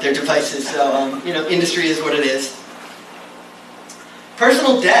devices. So, industry is what it is.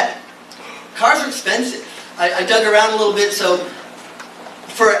 Personal debt. Cars are expensive. I dug around a little bit, so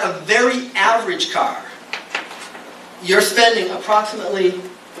for a very average car, you're spending approximately,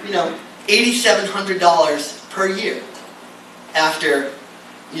 $8,700 per year after,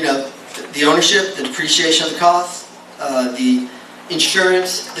 the ownership, the depreciation of the costs, the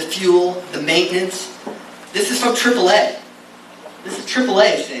insurance, the fuel, the maintenance. This is from AAA. This is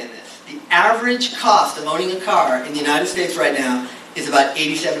AAA saying this. The average cost of owning a car in the United States right now is about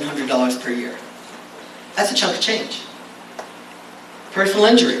 $8,700 per year. That's a chunk of change. Personal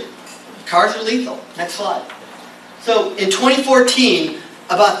injury. Cars are lethal. Next slide. So in 2014,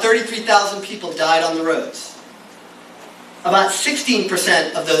 about 33,000 people died on the roads. About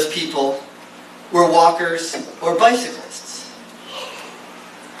 16% of those people were walkers or bicyclists.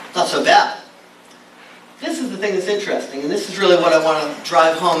 Not so bad. This is the thing that's interesting, and this is really what I want to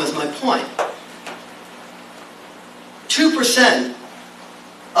drive home as my point. 2%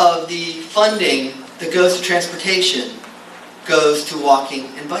 of the funding that goes to transportation goes to walking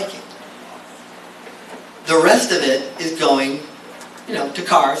and biking. The rest of it is going, to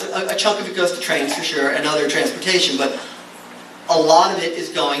cars. A chunk of it goes to trains for sure and other transportation, but a lot of it is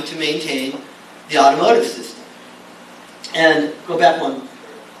going to maintain the automotive system. And go back one.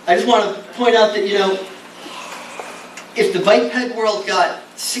 I just want to point out that, if the bike ped world got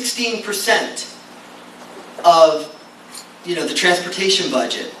 16% of, the transportation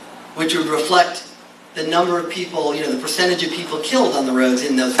budget, which would reflect the number of people, the percentage of people killed on the roads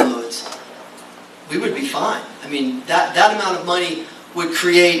in those modes, we would be fine. I mean, that amount of money would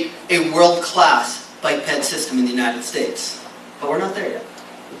create a world-class bike ped system in the United States. But we're not there yet.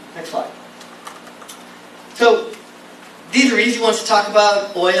 Next slide. So, these are easy ones to talk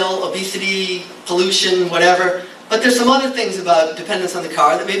about: oil, obesity, pollution, whatever. But there's some other things about dependence on the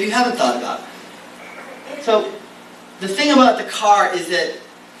car that maybe you haven't thought about. So, the thing about the car is that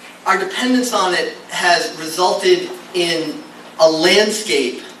our dependence on it has resulted in a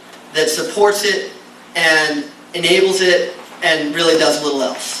landscape that supports it and enables it and really does little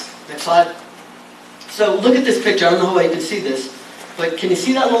else. Next slide. So look at this picture. I don't know how well you can see this, but can you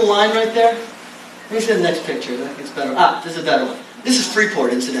see that little line right there? Let me see the next picture. I think it's better. This is a better one. This is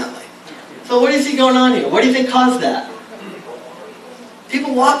Freeport, incidentally. So what do you see going on here? What do you think caused that?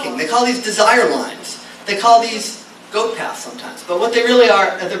 People walking. They call these desire lines. They call these goat paths sometimes. But what they really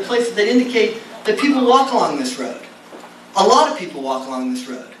are they're places that indicate that people walk along this road. A lot of people walk along this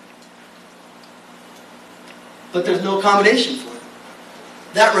road. But there's no accommodation for them.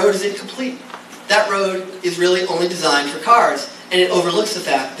 That road is incomplete. That road is really only designed for cars, and it overlooks the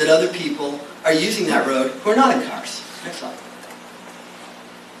fact that other people are using that road who are not in cars. Next slide.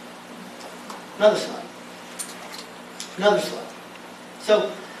 Another slide. Another slide.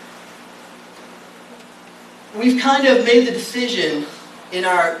 So, we've kind of made the decision in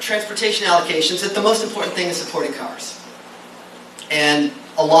our transportation allocations that the most important thing is supporting cars. And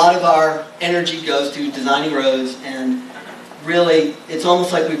a lot of our energy goes to designing roads, and really, it's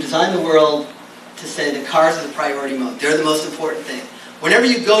almost like we've designed the world to say that cars are the priority mode. They're the most important thing. Whenever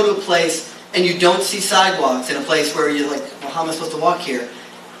you go to a place and you don't see sidewalks in a place where you're like, well, how am I supposed to walk here?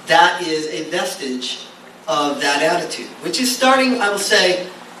 That is a vestige of that attitude, which is starting, I will say,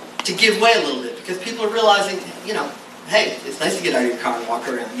 to give way a little bit, because people are realizing, you know, hey, it's nice to get out of your car and walk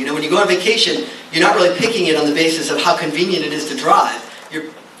around. You know, when you go on vacation, you're not really picking it on the basis of how convenient it is to drive.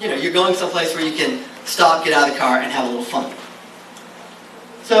 You're going someplace where you can stop, get out of the car, and have a little fun.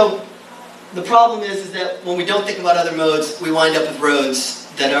 So the problem is that when we don't think about other modes, we wind up with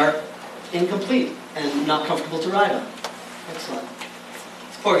roads that are incomplete and not comfortable to ride on. Excellent.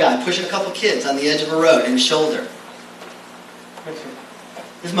 This poor guy pushing a couple kids on the edge of a road in his shoulder. Excellent.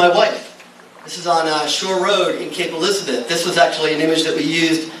 This is my wife. This is on Shore Road in Cape Elizabeth. This was actually an image that we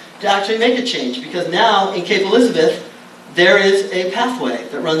used to actually make a change, because now in Cape Elizabeth there is a pathway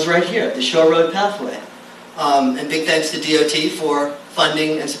that runs right here, the Shore Road pathway. And big thanks to DOT for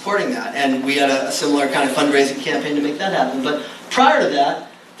funding and supporting that. And we had a similar kind of fundraising campaign to make that happen. But prior to that,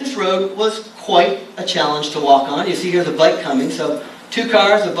 this road was quite a challenge to walk on. You see here's a bike coming, so 2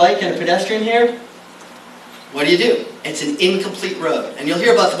 cars, a bike, and a pedestrian here. What do? It's an incomplete road. And you'll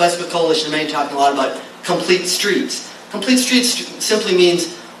hear about the Bicycle Coalition of Maine talking a lot about complete streets. Complete streets simply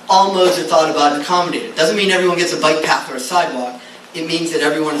means all modes are thought about and accommodated. It doesn't mean everyone gets a bike path or a sidewalk. It means that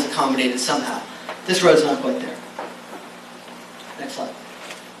everyone is accommodated somehow. This road's not quite there. Next slide.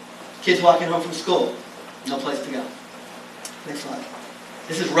 Kids walking home from school. No place to go. Next slide.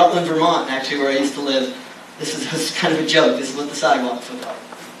 This is Rutland, Vermont, actually, where I used to live. This is kind of a joke. This is what the sidewalks look like.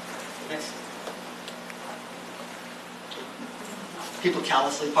 Next. People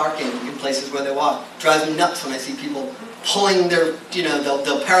callously parking in places where they walk. Drives me nuts when I see people pulling their,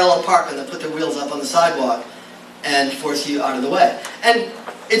 they'll parallel park and they'll put their wheels up on the sidewalk and force you out of the way. And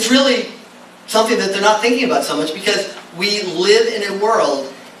it's really something that they're not thinking about so much, because we live in a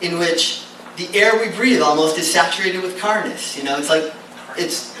world in which the air we breathe almost is saturated with carness. You know, it's like,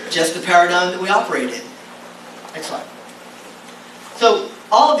 it's just the paradigm that we operate in. Next slide. So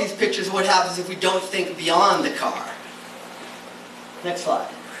all of these pictures are what happens if we don't think beyond the car. Next slide.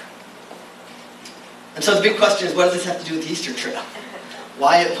 And so the big question is, what does this have to do with the Eastern Trail?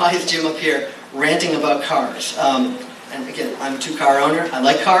 Why is Jim up here ranting about cars? And again, I'm a 2-car owner. I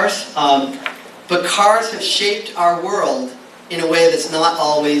like cars. But cars have shaped our world in a way that's not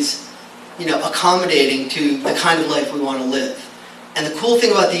always, accommodating to the kind of life we want to live. And the cool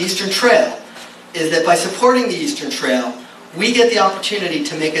thing about the Eastern Trail is that by supporting the Eastern Trail, we get the opportunity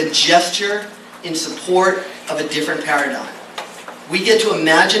to make a gesture in support of a different paradigm. We get to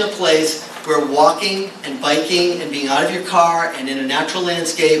imagine a place where walking and biking and being out of your car and in a natural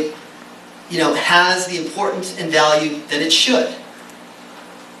landscape, has the importance and value that it should.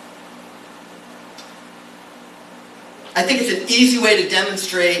 I think it's an easy way to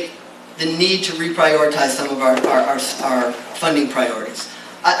demonstrate the need to reprioritize some of our funding priorities.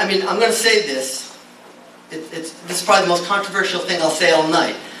 I mean, I'm going to say this. This is probably the most controversial thing I'll say all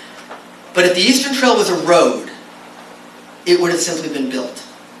night. But if the Eastern Trail was a road, it would have simply been built.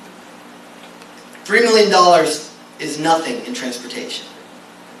 $3 million is nothing in transportation.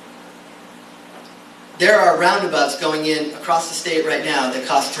 There are roundabouts going in across the state right now that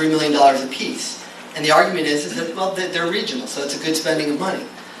cost $3 million a piece. And the argument is that, well, they're regional, so it's a good spending of money.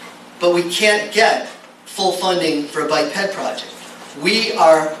 But we can't get full funding for a bike ped project. We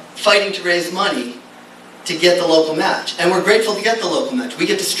are fighting to raise money to get the local match. And we're grateful to get the local match. We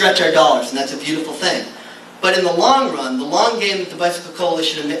get to stretch our dollars, and that's a beautiful thing. But in the long run, the long game that the Bicycle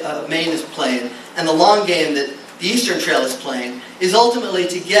Coalition of Maine is playing, and the long game that the Eastern Trail is playing, is ultimately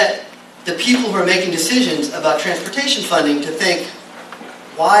to get the people who are making decisions about transportation funding to think,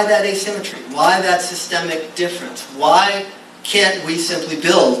 why that asymmetry? Why that systemic difference? Why can't we simply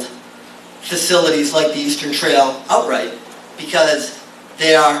build facilities like the Eastern Trail outright? Because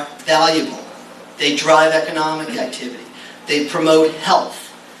they are valuable. They drive economic activity. They promote health.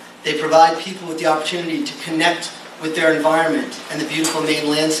 They provide people with the opportunity to connect with their environment and the beautiful Maine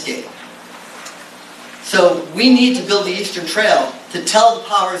landscape. So we need to build the Eastern Trail to tell the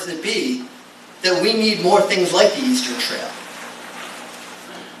powers that be that we need more things like the Eastern Trail.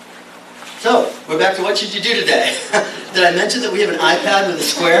 So, we're back to what should you do today? Did I mention that we have an iPad with a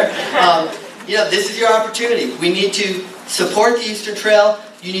square? This is your opportunity. We need to support the Eastern Trail.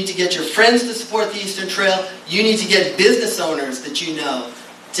 You need to get your friends to support the Eastern Trail. You need to get business owners that you know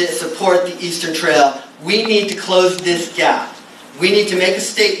to support the Eastern Trail. We need to close this gap. We need to make a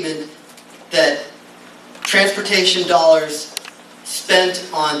statement that transportation dollars spent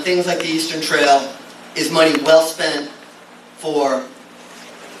on things like the Eastern Trail is money well spent for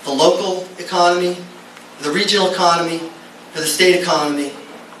the local economy, the regional economy, for the state economy,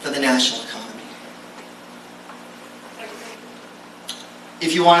 for the national economy.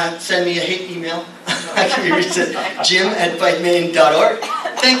 If you want to send me a hate email, I can be reached at jim@bikemaine.org.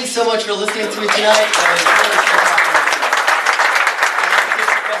 Thank you so much for listening to me tonight.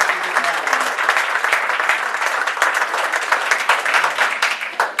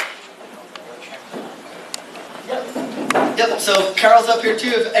 Yep, so Carol's up here too.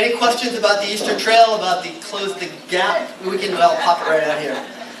 If any questions about the Eastern Trail, about the Close the Gap, we can, well, pop it right out here.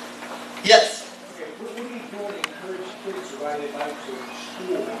 Yes? Okay, what are you doing to encourage kids to ride their bike to school?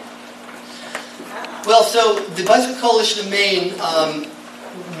 Well, so the Bicycle Coalition of Maine,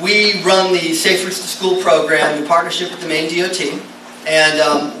 we run the Safe Routes to School program in partnership with the Maine DOT. And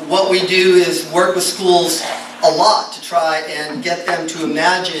what we do is work with schools a lot to try and get them to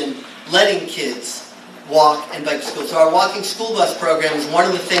imagine letting kids walk and bike to school. So our walking school bus program is one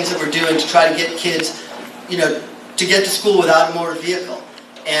of the things that we're doing to try to get kids, you know, to get to school without a motor vehicle.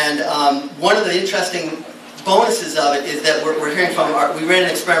 And one of the interesting bonuses of it is that we're hearing from we ran an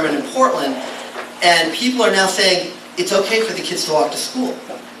experiment in Portland, and people are now saying it's okay for the kids to walk to school.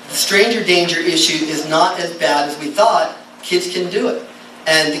 The stranger danger issue is not as bad as we thought. Kids can do it.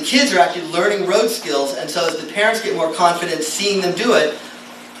 And the kids are actually learning road skills, and so as the parents get more confident seeing them do it,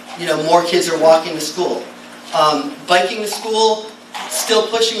 you know, more kids are walking to school. Biking to school, still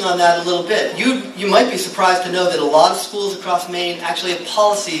pushing on that a little bit. You might be surprised to know that a lot of schools across Maine actually have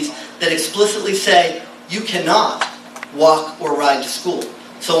policies that explicitly say you cannot walk or ride to school.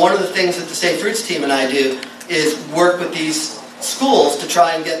 So one of the things that the Safe Routes team and I do is work with these schools to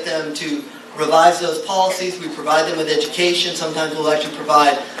try and get them to revise those policies. We provide them with education. Sometimes we'll actually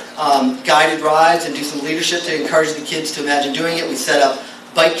provide guided rides and do some leadership to encourage the kids to imagine doing it. We set up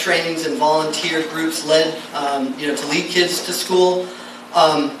bike trainings and volunteer groups led, you know, to lead kids to school.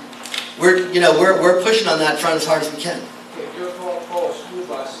 We're pushing on that front as hard as we can. If you're call a school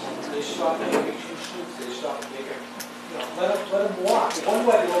bus, they stop and make two shoots, they stop and make it, you know, let them walk. One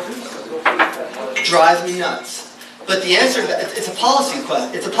way they'll do something. Drives me nuts. But the answer to that, it's a policy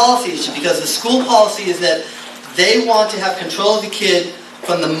question. It's a policy issue because the school policy is that they want to have control of the kid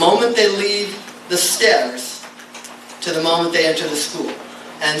from the moment they leave the stairs to the moment they enter the school.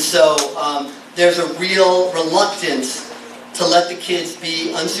 And so there's a real reluctance to let the kids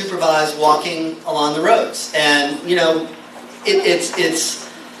be unsupervised walking along the roads. And, you know,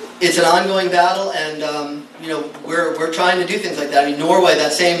 it's an ongoing battle, and, you know, we're trying to do things like that. I mean, Norway,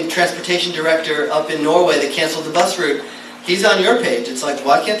 that same transportation director up in Norway that canceled the bus route, he's on your page. It's like,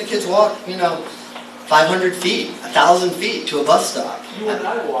 why can't the kids walk, you know, 500 feet, 1,000 feet to a bus stop? You and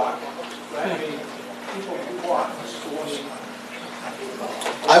I walk, right? I mean, people who walk to school.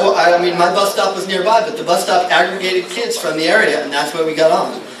 I mean, my bus stop was nearby, but the bus stop aggregated kids from the area, and that's where we got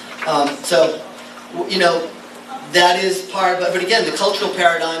on. So, you know, that is part, but again, the cultural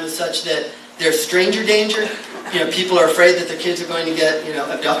paradigm is such that there's stranger danger. You know, people are afraid that their kids are going to get, you know,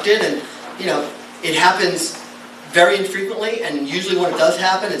 abducted, and, you know, it happens very infrequently, and usually when it does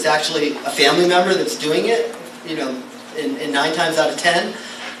happen, it's actually a family member that's doing it, you know, in 9 times out of 10.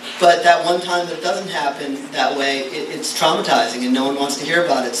 But that one time that it doesn't happen that way, it's traumatizing, and no one wants to hear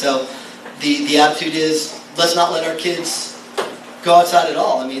about it. So the attitude is, let's not let our kids go outside at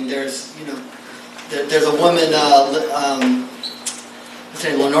all. I mean, there's, you know, there's a woman, what's her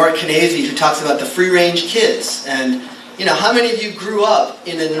name, Lenora Canesi, who talks about the free-range kids. And, you know, how many of you grew up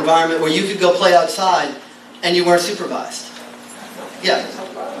in an environment where you could go play outside and you weren't supervised? Yeah.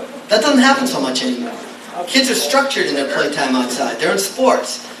 That doesn't happen so much anymore. Kids are structured in their playtime outside. They're in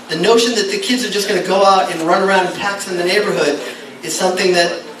sports. The notion that the kids are just going to go out and run around in packs in the neighborhood is something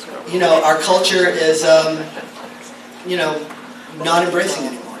that, you know, our culture is, you know, not embracing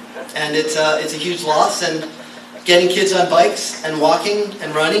anymore. And it's a huge loss, and getting kids on bikes and walking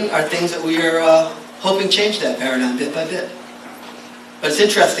and running are things that we are hoping change that paradigm bit by bit. But it's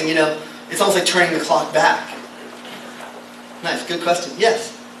interesting, you know, it's almost like turning the clock back. Nice, good question.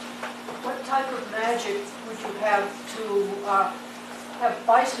 Yes? What type of magic would you have to have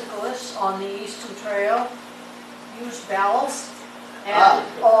bicyclists on the Eastern Trail use bells and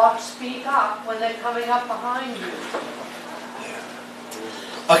or speak up when they're coming up behind you?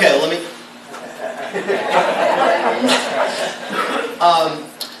 Okay, well, let me...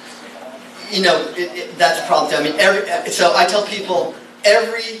 you know, that's a problem too. I mean, so I tell people,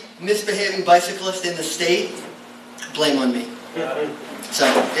 every misbehaving bicyclist in the state, blame on me. So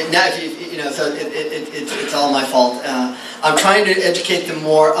now, if you know, so it's all my fault. I'm trying to educate them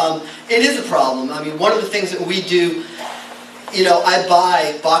more. It is a problem. I mean, one of the things that we do, you know, I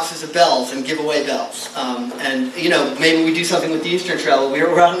buy boxes of bells and give away bells. And, you know, maybe we do something with the Eastern Trail.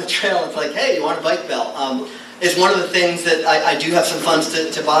 We're out on the trail, it's like, hey, you want a bike bell? It's one of the things that I do have some funds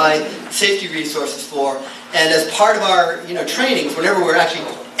to buy safety resources for. And as part of our trainings, whenever we're actually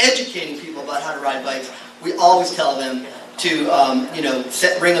educating people about how to ride bikes, we always tell them to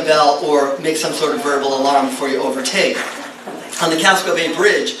ring a bell or make some sort of verbal alarm before you overtake. On the Casco Bay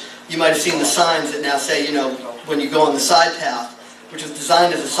Bridge, you might have seen the signs that now say, when you go on the side path, which was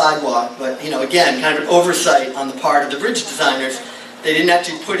designed as a sidewalk, but again, kind of an oversight on the part of the bridge designers. They didn't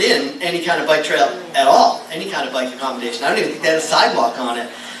actually put in any kind of bike trail at all, any kind of bike accommodation. I don't even think they had a sidewalk on it.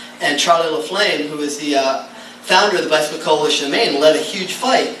 And Charlie LaFlame, who is the founder of the Bicycle Coalition of Maine, led a huge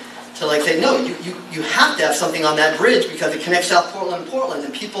fight to say, no, you have to have something on that bridge because it connects South Portland and Portland,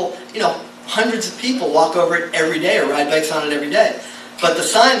 and people, hundreds of people walk over it every day or ride bikes on it every day. But the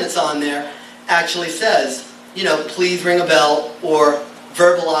sign that's on there actually says, please ring a bell or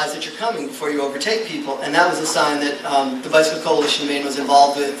verbalize that you're coming before you overtake people. And that was a sign that the Bicycle Coalition of Maine was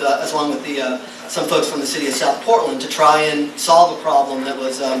involved with, along with some folks from the city of South Portland, to try and solve a problem that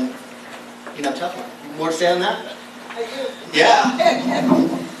was, tough. More to say on that? I do. Yeah.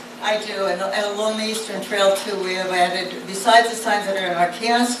 I do, and along the Eastern Trail too, we have added, besides the signs that are in our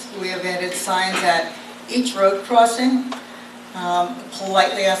kiosk, we have added signs at each road crossing,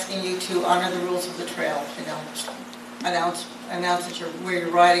 politely asking you to honor the rules of the trail, announce that where you're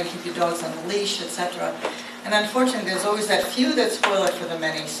riding, keep your dogs on the leash, etc. And unfortunately, there's always that few that spoil it for the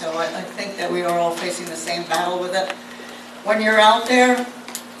many, so I think that we are all facing the same battle with it. When you're out there,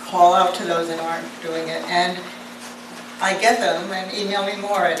 call out to those that aren't doing it, and I get them, and email me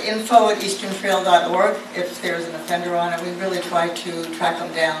more at info@easterntrail.org if there's an offender on it. We really try to track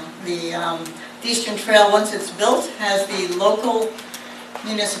them down. The Eastern Trail, once it's built, has the local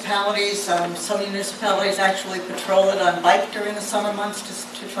municipalities, some municipalities actually patrol it on bike during the summer months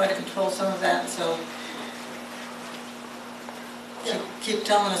to try to control some of that, so keep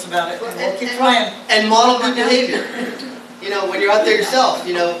telling us about it, and we'll keep trying. And model good behavior. When you're out there yourself,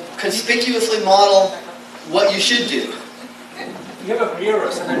 conspicuously model what you should do. You have a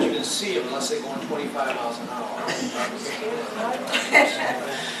mirror, sometimes you can see them unless they're going 25 miles an hour.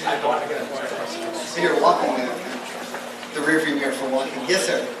 So you're walking the rearview mirror for walking. Yes,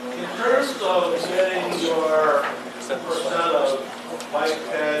 sir. In terms of getting your percent of bike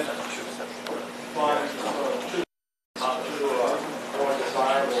ped funds to a more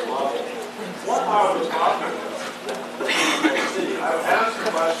desirable level, what are we talking about? I've asked the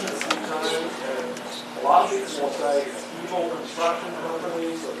question a few times, and a lot of people will say evil construction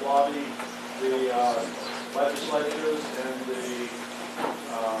companies that lobby the legislatures and the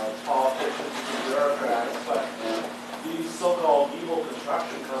politicians and bureaucrats, but these so-called evil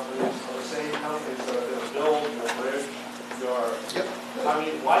construction companies are the same companies that are going to build your bridge, I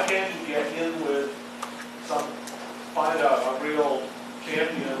mean, why can't you get in with find a real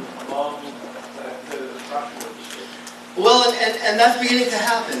champion among the construction industry? Well, and that's beginning to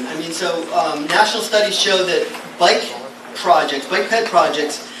happen. I mean, so national studies show that bike ped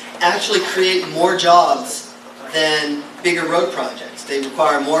projects actually create more jobs than bigger road projects. They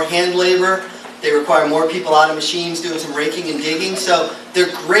require more hand labor. They require more people out of machines doing some raking and digging. So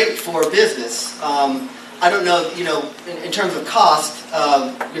they're great for business. I don't know, in terms of cost,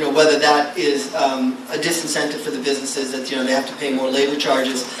 whether that is a disincentive for the businesses that they have to pay more labor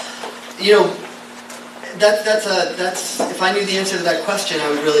charges. That's if I knew the answer to that question, I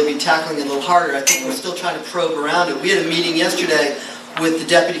would really be tackling it a little harder. I think we're still trying to probe around it. We had a meeting yesterday with the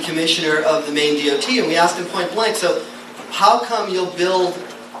Deputy Commissioner of the Maine DOT, and we asked him point blank, so how come you'll build,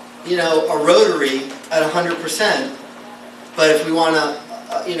 a rotary at 100%, but if we want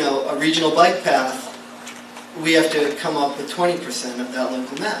a regional bike path, we have to come up with 20% of that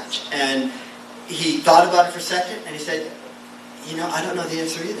local match? And he thought about it for a second, and he said, I don't know the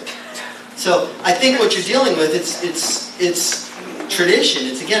answer either. So I think what you're dealing with, it's tradition.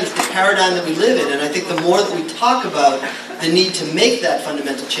 It's the paradigm that we live in, and I think the more that we talk about the need to make that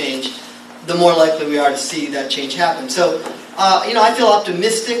fundamental change, the more likely we are to see that change happen. So, I feel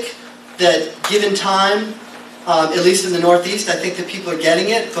optimistic that given time, at least in the Northeast, I think that people are getting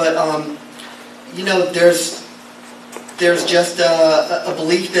it, but, there's just a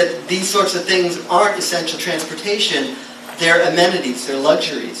belief that these sorts of things aren't essential transportation. They're amenities, they're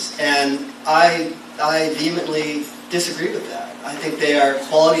luxuries, and I vehemently disagree with that. I think they are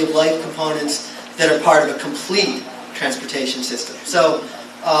quality of life components that are part of a complete transportation system. So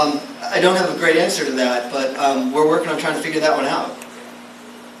I don't have a great answer to that, but we're working on trying to figure that one out.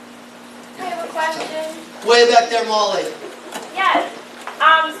 I have a question. Way back there, Molly. Yes.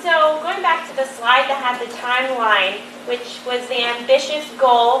 So going back to the slide that had the timeline, which was the ambitious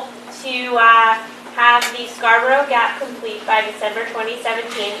goal to have the Scarborough Gap complete by December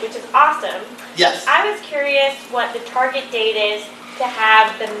 2017, which is awesome. Yes. I was curious what the target date is to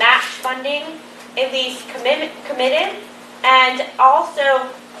have the match funding at least committed, and also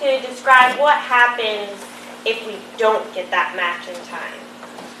to describe what happens if we don't get that match in time.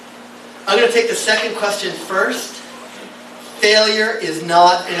 I'm going to take the second question first. Failure is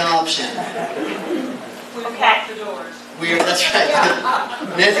not an option. We Okay. lock the doors. That's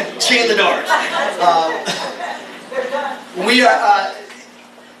right. Nancy, chain the doors. We are.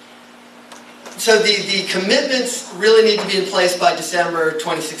 So the commitments really need to be in place by December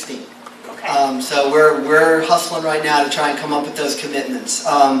 2016. Okay. So we're hustling right now to try and come up with those commitments.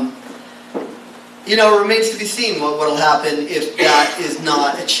 You know, it remains to be seen what will happen if that is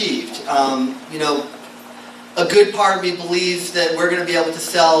not achieved. You know, a good part of me believes that we're going to be able to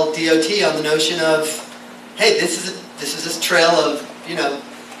sell DOT on the notion of, hey, this is this trail of, you know,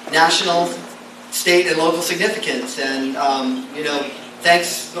 national, state, and local significance, and you know,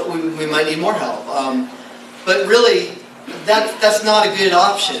 thanks, but we might need more help. But really, that's not a good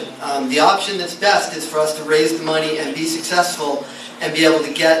option. The option that's best is for us to raise the money and be successful and be able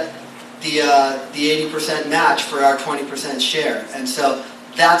to get the 80% match for our 20% share. And so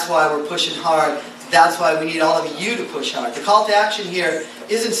that's why we're pushing hard. That's why we need all of you to push hard. The call to action here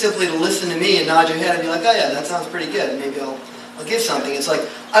isn't simply to listen to me and nod your head and be like, oh yeah, that sounds pretty good, maybe I'll give something. It's like,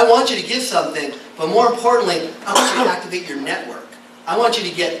 I want you to give something, but more importantly, I want you to activate your network. I want you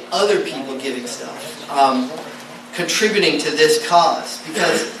to get other people giving stuff, contributing to this cause,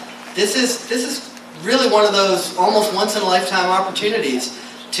 because this is really one of those almost once-in-a-lifetime opportunities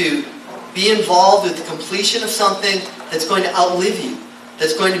to be involved with the completion of something that's going to outlive you,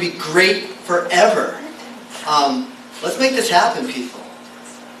 that's going to be great forever. Let's make this happen, people.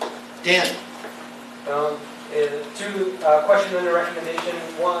 Dan. Two questions and a recommendation.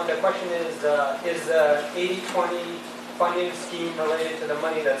 One, the question is the 80-20 funding scheme related to the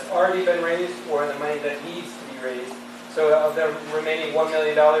money that's already been raised or the money that needs to be raised? So of the remaining $1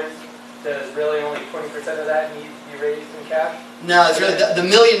 million, does really only 20% of that need to be raised in cash? No, it's really, the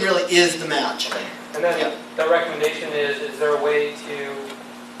million really is the match. And then the recommendation is there a way to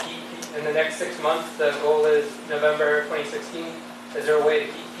keep, in the next 6 months, the goal is November 2016, is there a way to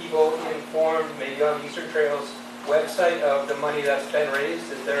keep people informed, maybe on the Eastern Trail's website, of the money that's been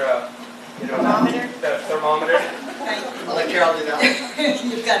raised? Is there a, you know, thermometer? I'll let Carol do that.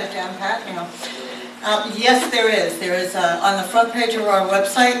 You've got it down pat now. Yes, there is. There is on the front page of our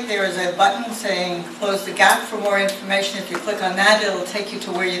website, there is a button saying Close the Gap for more information. If you click on that, it'll take you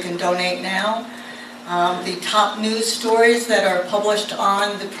to where you can donate now. The top news stories that are published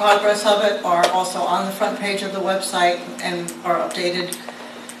on the progress of it are also on the front page of the website and are updated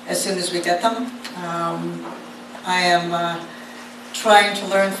as soon as we get them. I am trying to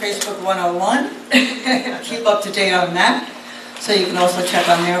learn Facebook 101, keep up to date on that. So you can also check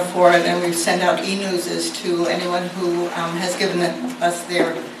on there for it, and we send out e-newses to anyone who has given us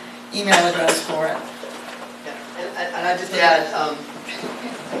their email address for it. Yeah. And I just add,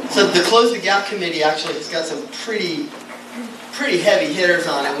 so the Close the Gap Committee actually has got some pretty heavy hitters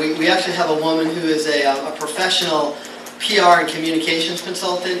on it. We actually have a woman who is a professional PR and communications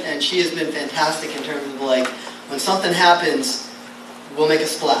consultant, and she has been fantastic in terms of, like, when something happens, we'll make a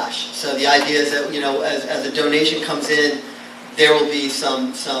splash. So the idea is that, you know, as a donation comes in, there will be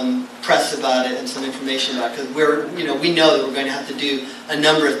some press about it and some information about it, because we know that we're going to have to do a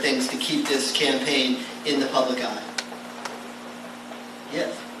number of things to keep this campaign in the public eye.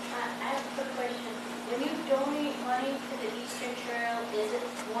 Yes. I have a quick question. When you donate money to the Eastern Trail, is it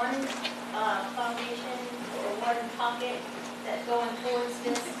one foundation or one pocket that's going towards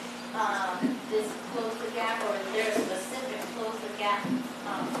this Close the Gap, or is there a specific Close the Gap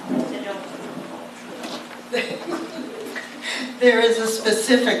to donate? There is a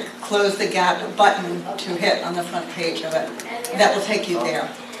specific Close the Gap button to hit on the front page of it. That will take you there.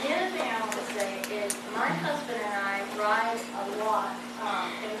 The other thing I want to say is my husband and I ride a lot,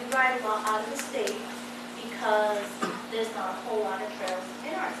 and we ride a lot out of the state because there's not a whole lot of trails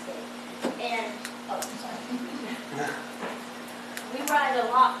in our state. And, we ride a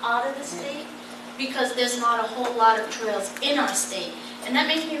lot out of the state because there's not a whole lot of trails in our state. And that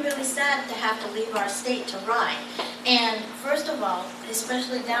makes me really sad to have to leave our state to ride. And first of all,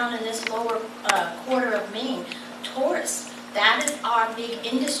 especially down in this lower quarter of Maine, tourists, that is our big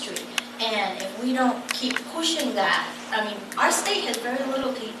industry. And if we don't keep pushing that, I mean, our state has very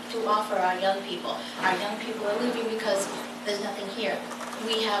little to offer our young people. Our young people are leaving because there's nothing here.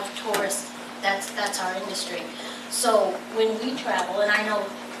 We have tourists, that's our industry. So when we travel, and I know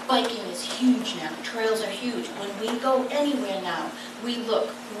Biking is huge now, trails are huge. When we go anywhere now, we look,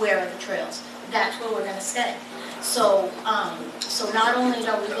 where are the trails? That's where we're gonna stay. So, so not only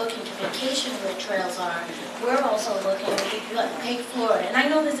are we looking to vacation where trails are, we're also looking, take Florida. And I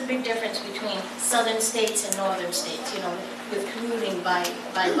know there's a big difference between southern states and northern states, you know, with commuting by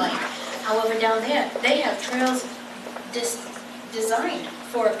bike. However, down there, they have trails designed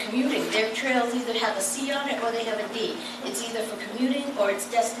for commuting. Their trails either have a C on it or they have a D. It's either for commuting or it's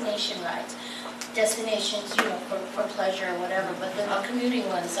destination rides. Destinations, you know, for pleasure or whatever, but then the commuting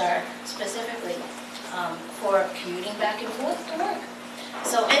ones are specifically for commuting back and forth to work.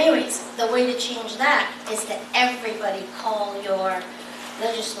 So anyways, the way to change that is to everybody call your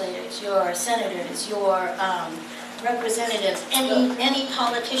legislators, your senators, your representatives, any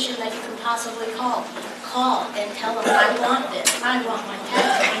politician that you can possibly call and tell them, I want this, I want my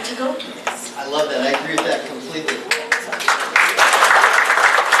tax money to go to this. I love that. I agree with that completely.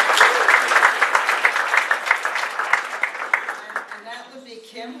 And that would be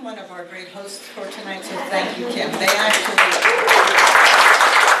Kim, one of our great hosts for tonight, so thank you, Kim. They actually,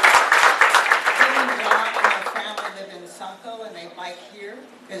 Kim and John and our family live in Sunco, and they bike here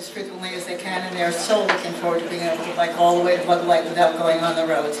as frequently as they can, and they're so looking forward to being able to bike all the way to Bud Light without going on the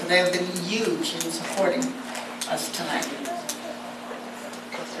road. So they have been huge in supporting us tonight.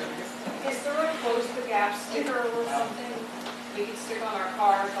 Is there a close the gap sticker or something we can stick on our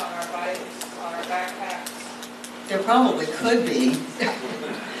cars, on our bikes, on our backpacks? There probably could be,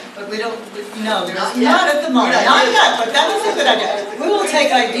 but we don't, no, there's Not not yet. at the moment. Not Not yet. yet, but that is a good idea. We will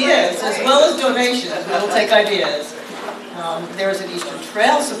take ideas as well as donations. We will take ideas. There's an Eastern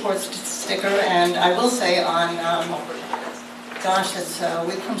Trail support sticker, and I will say on, gosh, it's a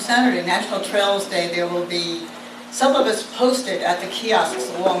week from Saturday, National Trails Day, there will be some of us posted at the kiosks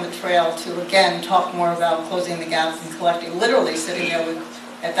along the trail to, again, talk more about closing the gap and collecting, literally sitting there with,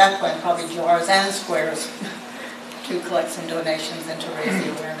 at that point, probably jars and squares to collect some donations and to raise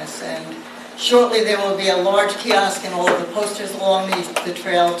the awareness. And shortly there will be a large kiosk and all of the posters along the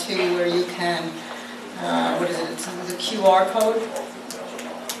trail too, where you can, what is it, it's the QR code?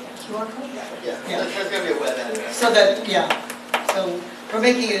 QR code? Yeah, there's going to be a web address. So that, yeah, so we're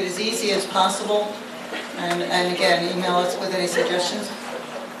making it as easy as possible. And again, email us with any suggestions.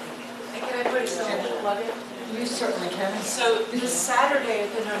 And can I put something to plug in? You certainly can. So this Saturday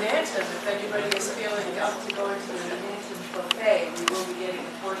at the Nonantas, if anybody is feeling up to going to the Nonantas buffet, we will be getting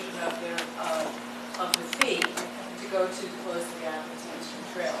a portion of their of the fee to go to close the gap into Eastern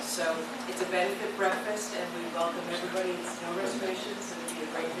Trail. So it's a benefit breakfast, and we welcome everybody. It's no reservations, and it'd be a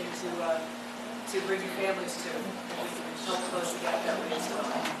great thing to bring your families to. Help close the gap that way as well.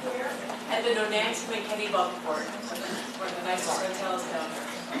 And the Nonantas McKinney Buckport, one of the nicest hotels down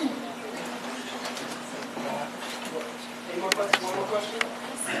there. Any more questions? One more question?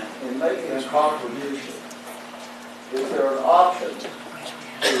 In making a contribution, is there an option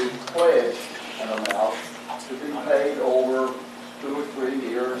to pledge an amount to be paid over 2 or 3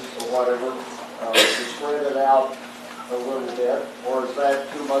 years or whatever, to spread it out a little bit, or is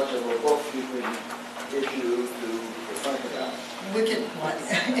that too much of a bookkeeping issue to think about? We can,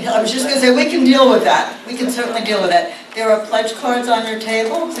 I was just going to say, we can deal with that. We can certainly deal with that. There are pledge cards on your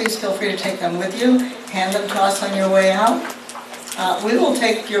table. Please feel free to take them with you. Hand them to us on your way out. We will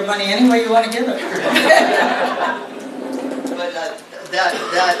take your money any way you want to give it. But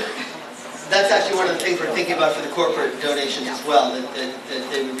that's actually one of the things we're thinking about for the corporate donations as well, that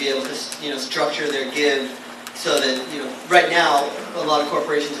they would be able to, you know, structure their give so that, you know, right now, a lot of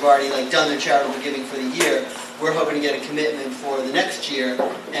corporations have already done their charitable giving for the year. We're hoping to get a commitment for the next year,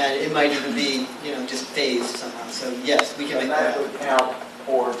 and it might even be, you know, just phased somehow. So yes, we can make that. And that would count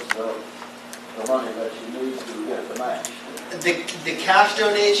towards the money that you need to get the match. The cash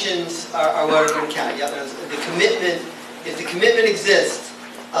donations are what are going to count. Yeah, the commitment, if the commitment exists,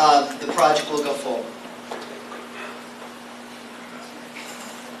 the project will go forward.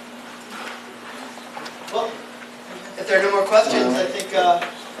 Well, if there are no more questions, I think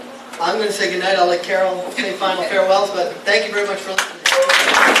I'm going to say goodnight. I'll let Carol say final farewells, but thank you very much for listening.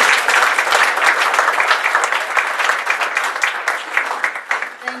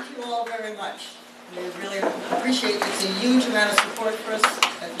 Thank you all very much. We really appreciate it. It's a huge amount of support for us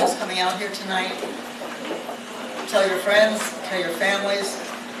just coming out here tonight. Tell your friends, tell your families,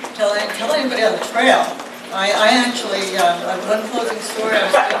 tell anybody on the trail. I actually, one closing story, I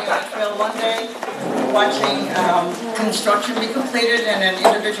was standing on the trail one day watching construction be completed, and an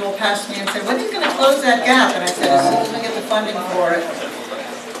individual passed me and said, when are you going to close that gap? And I said, as soon as we get the funding for it.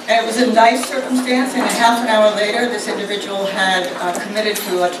 And it was a nice circumstance, and a half an hour later, this individual had committed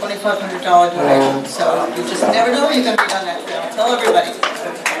to a $2,500 donation. So you just never know you're going to be on that trail. Tell everybody.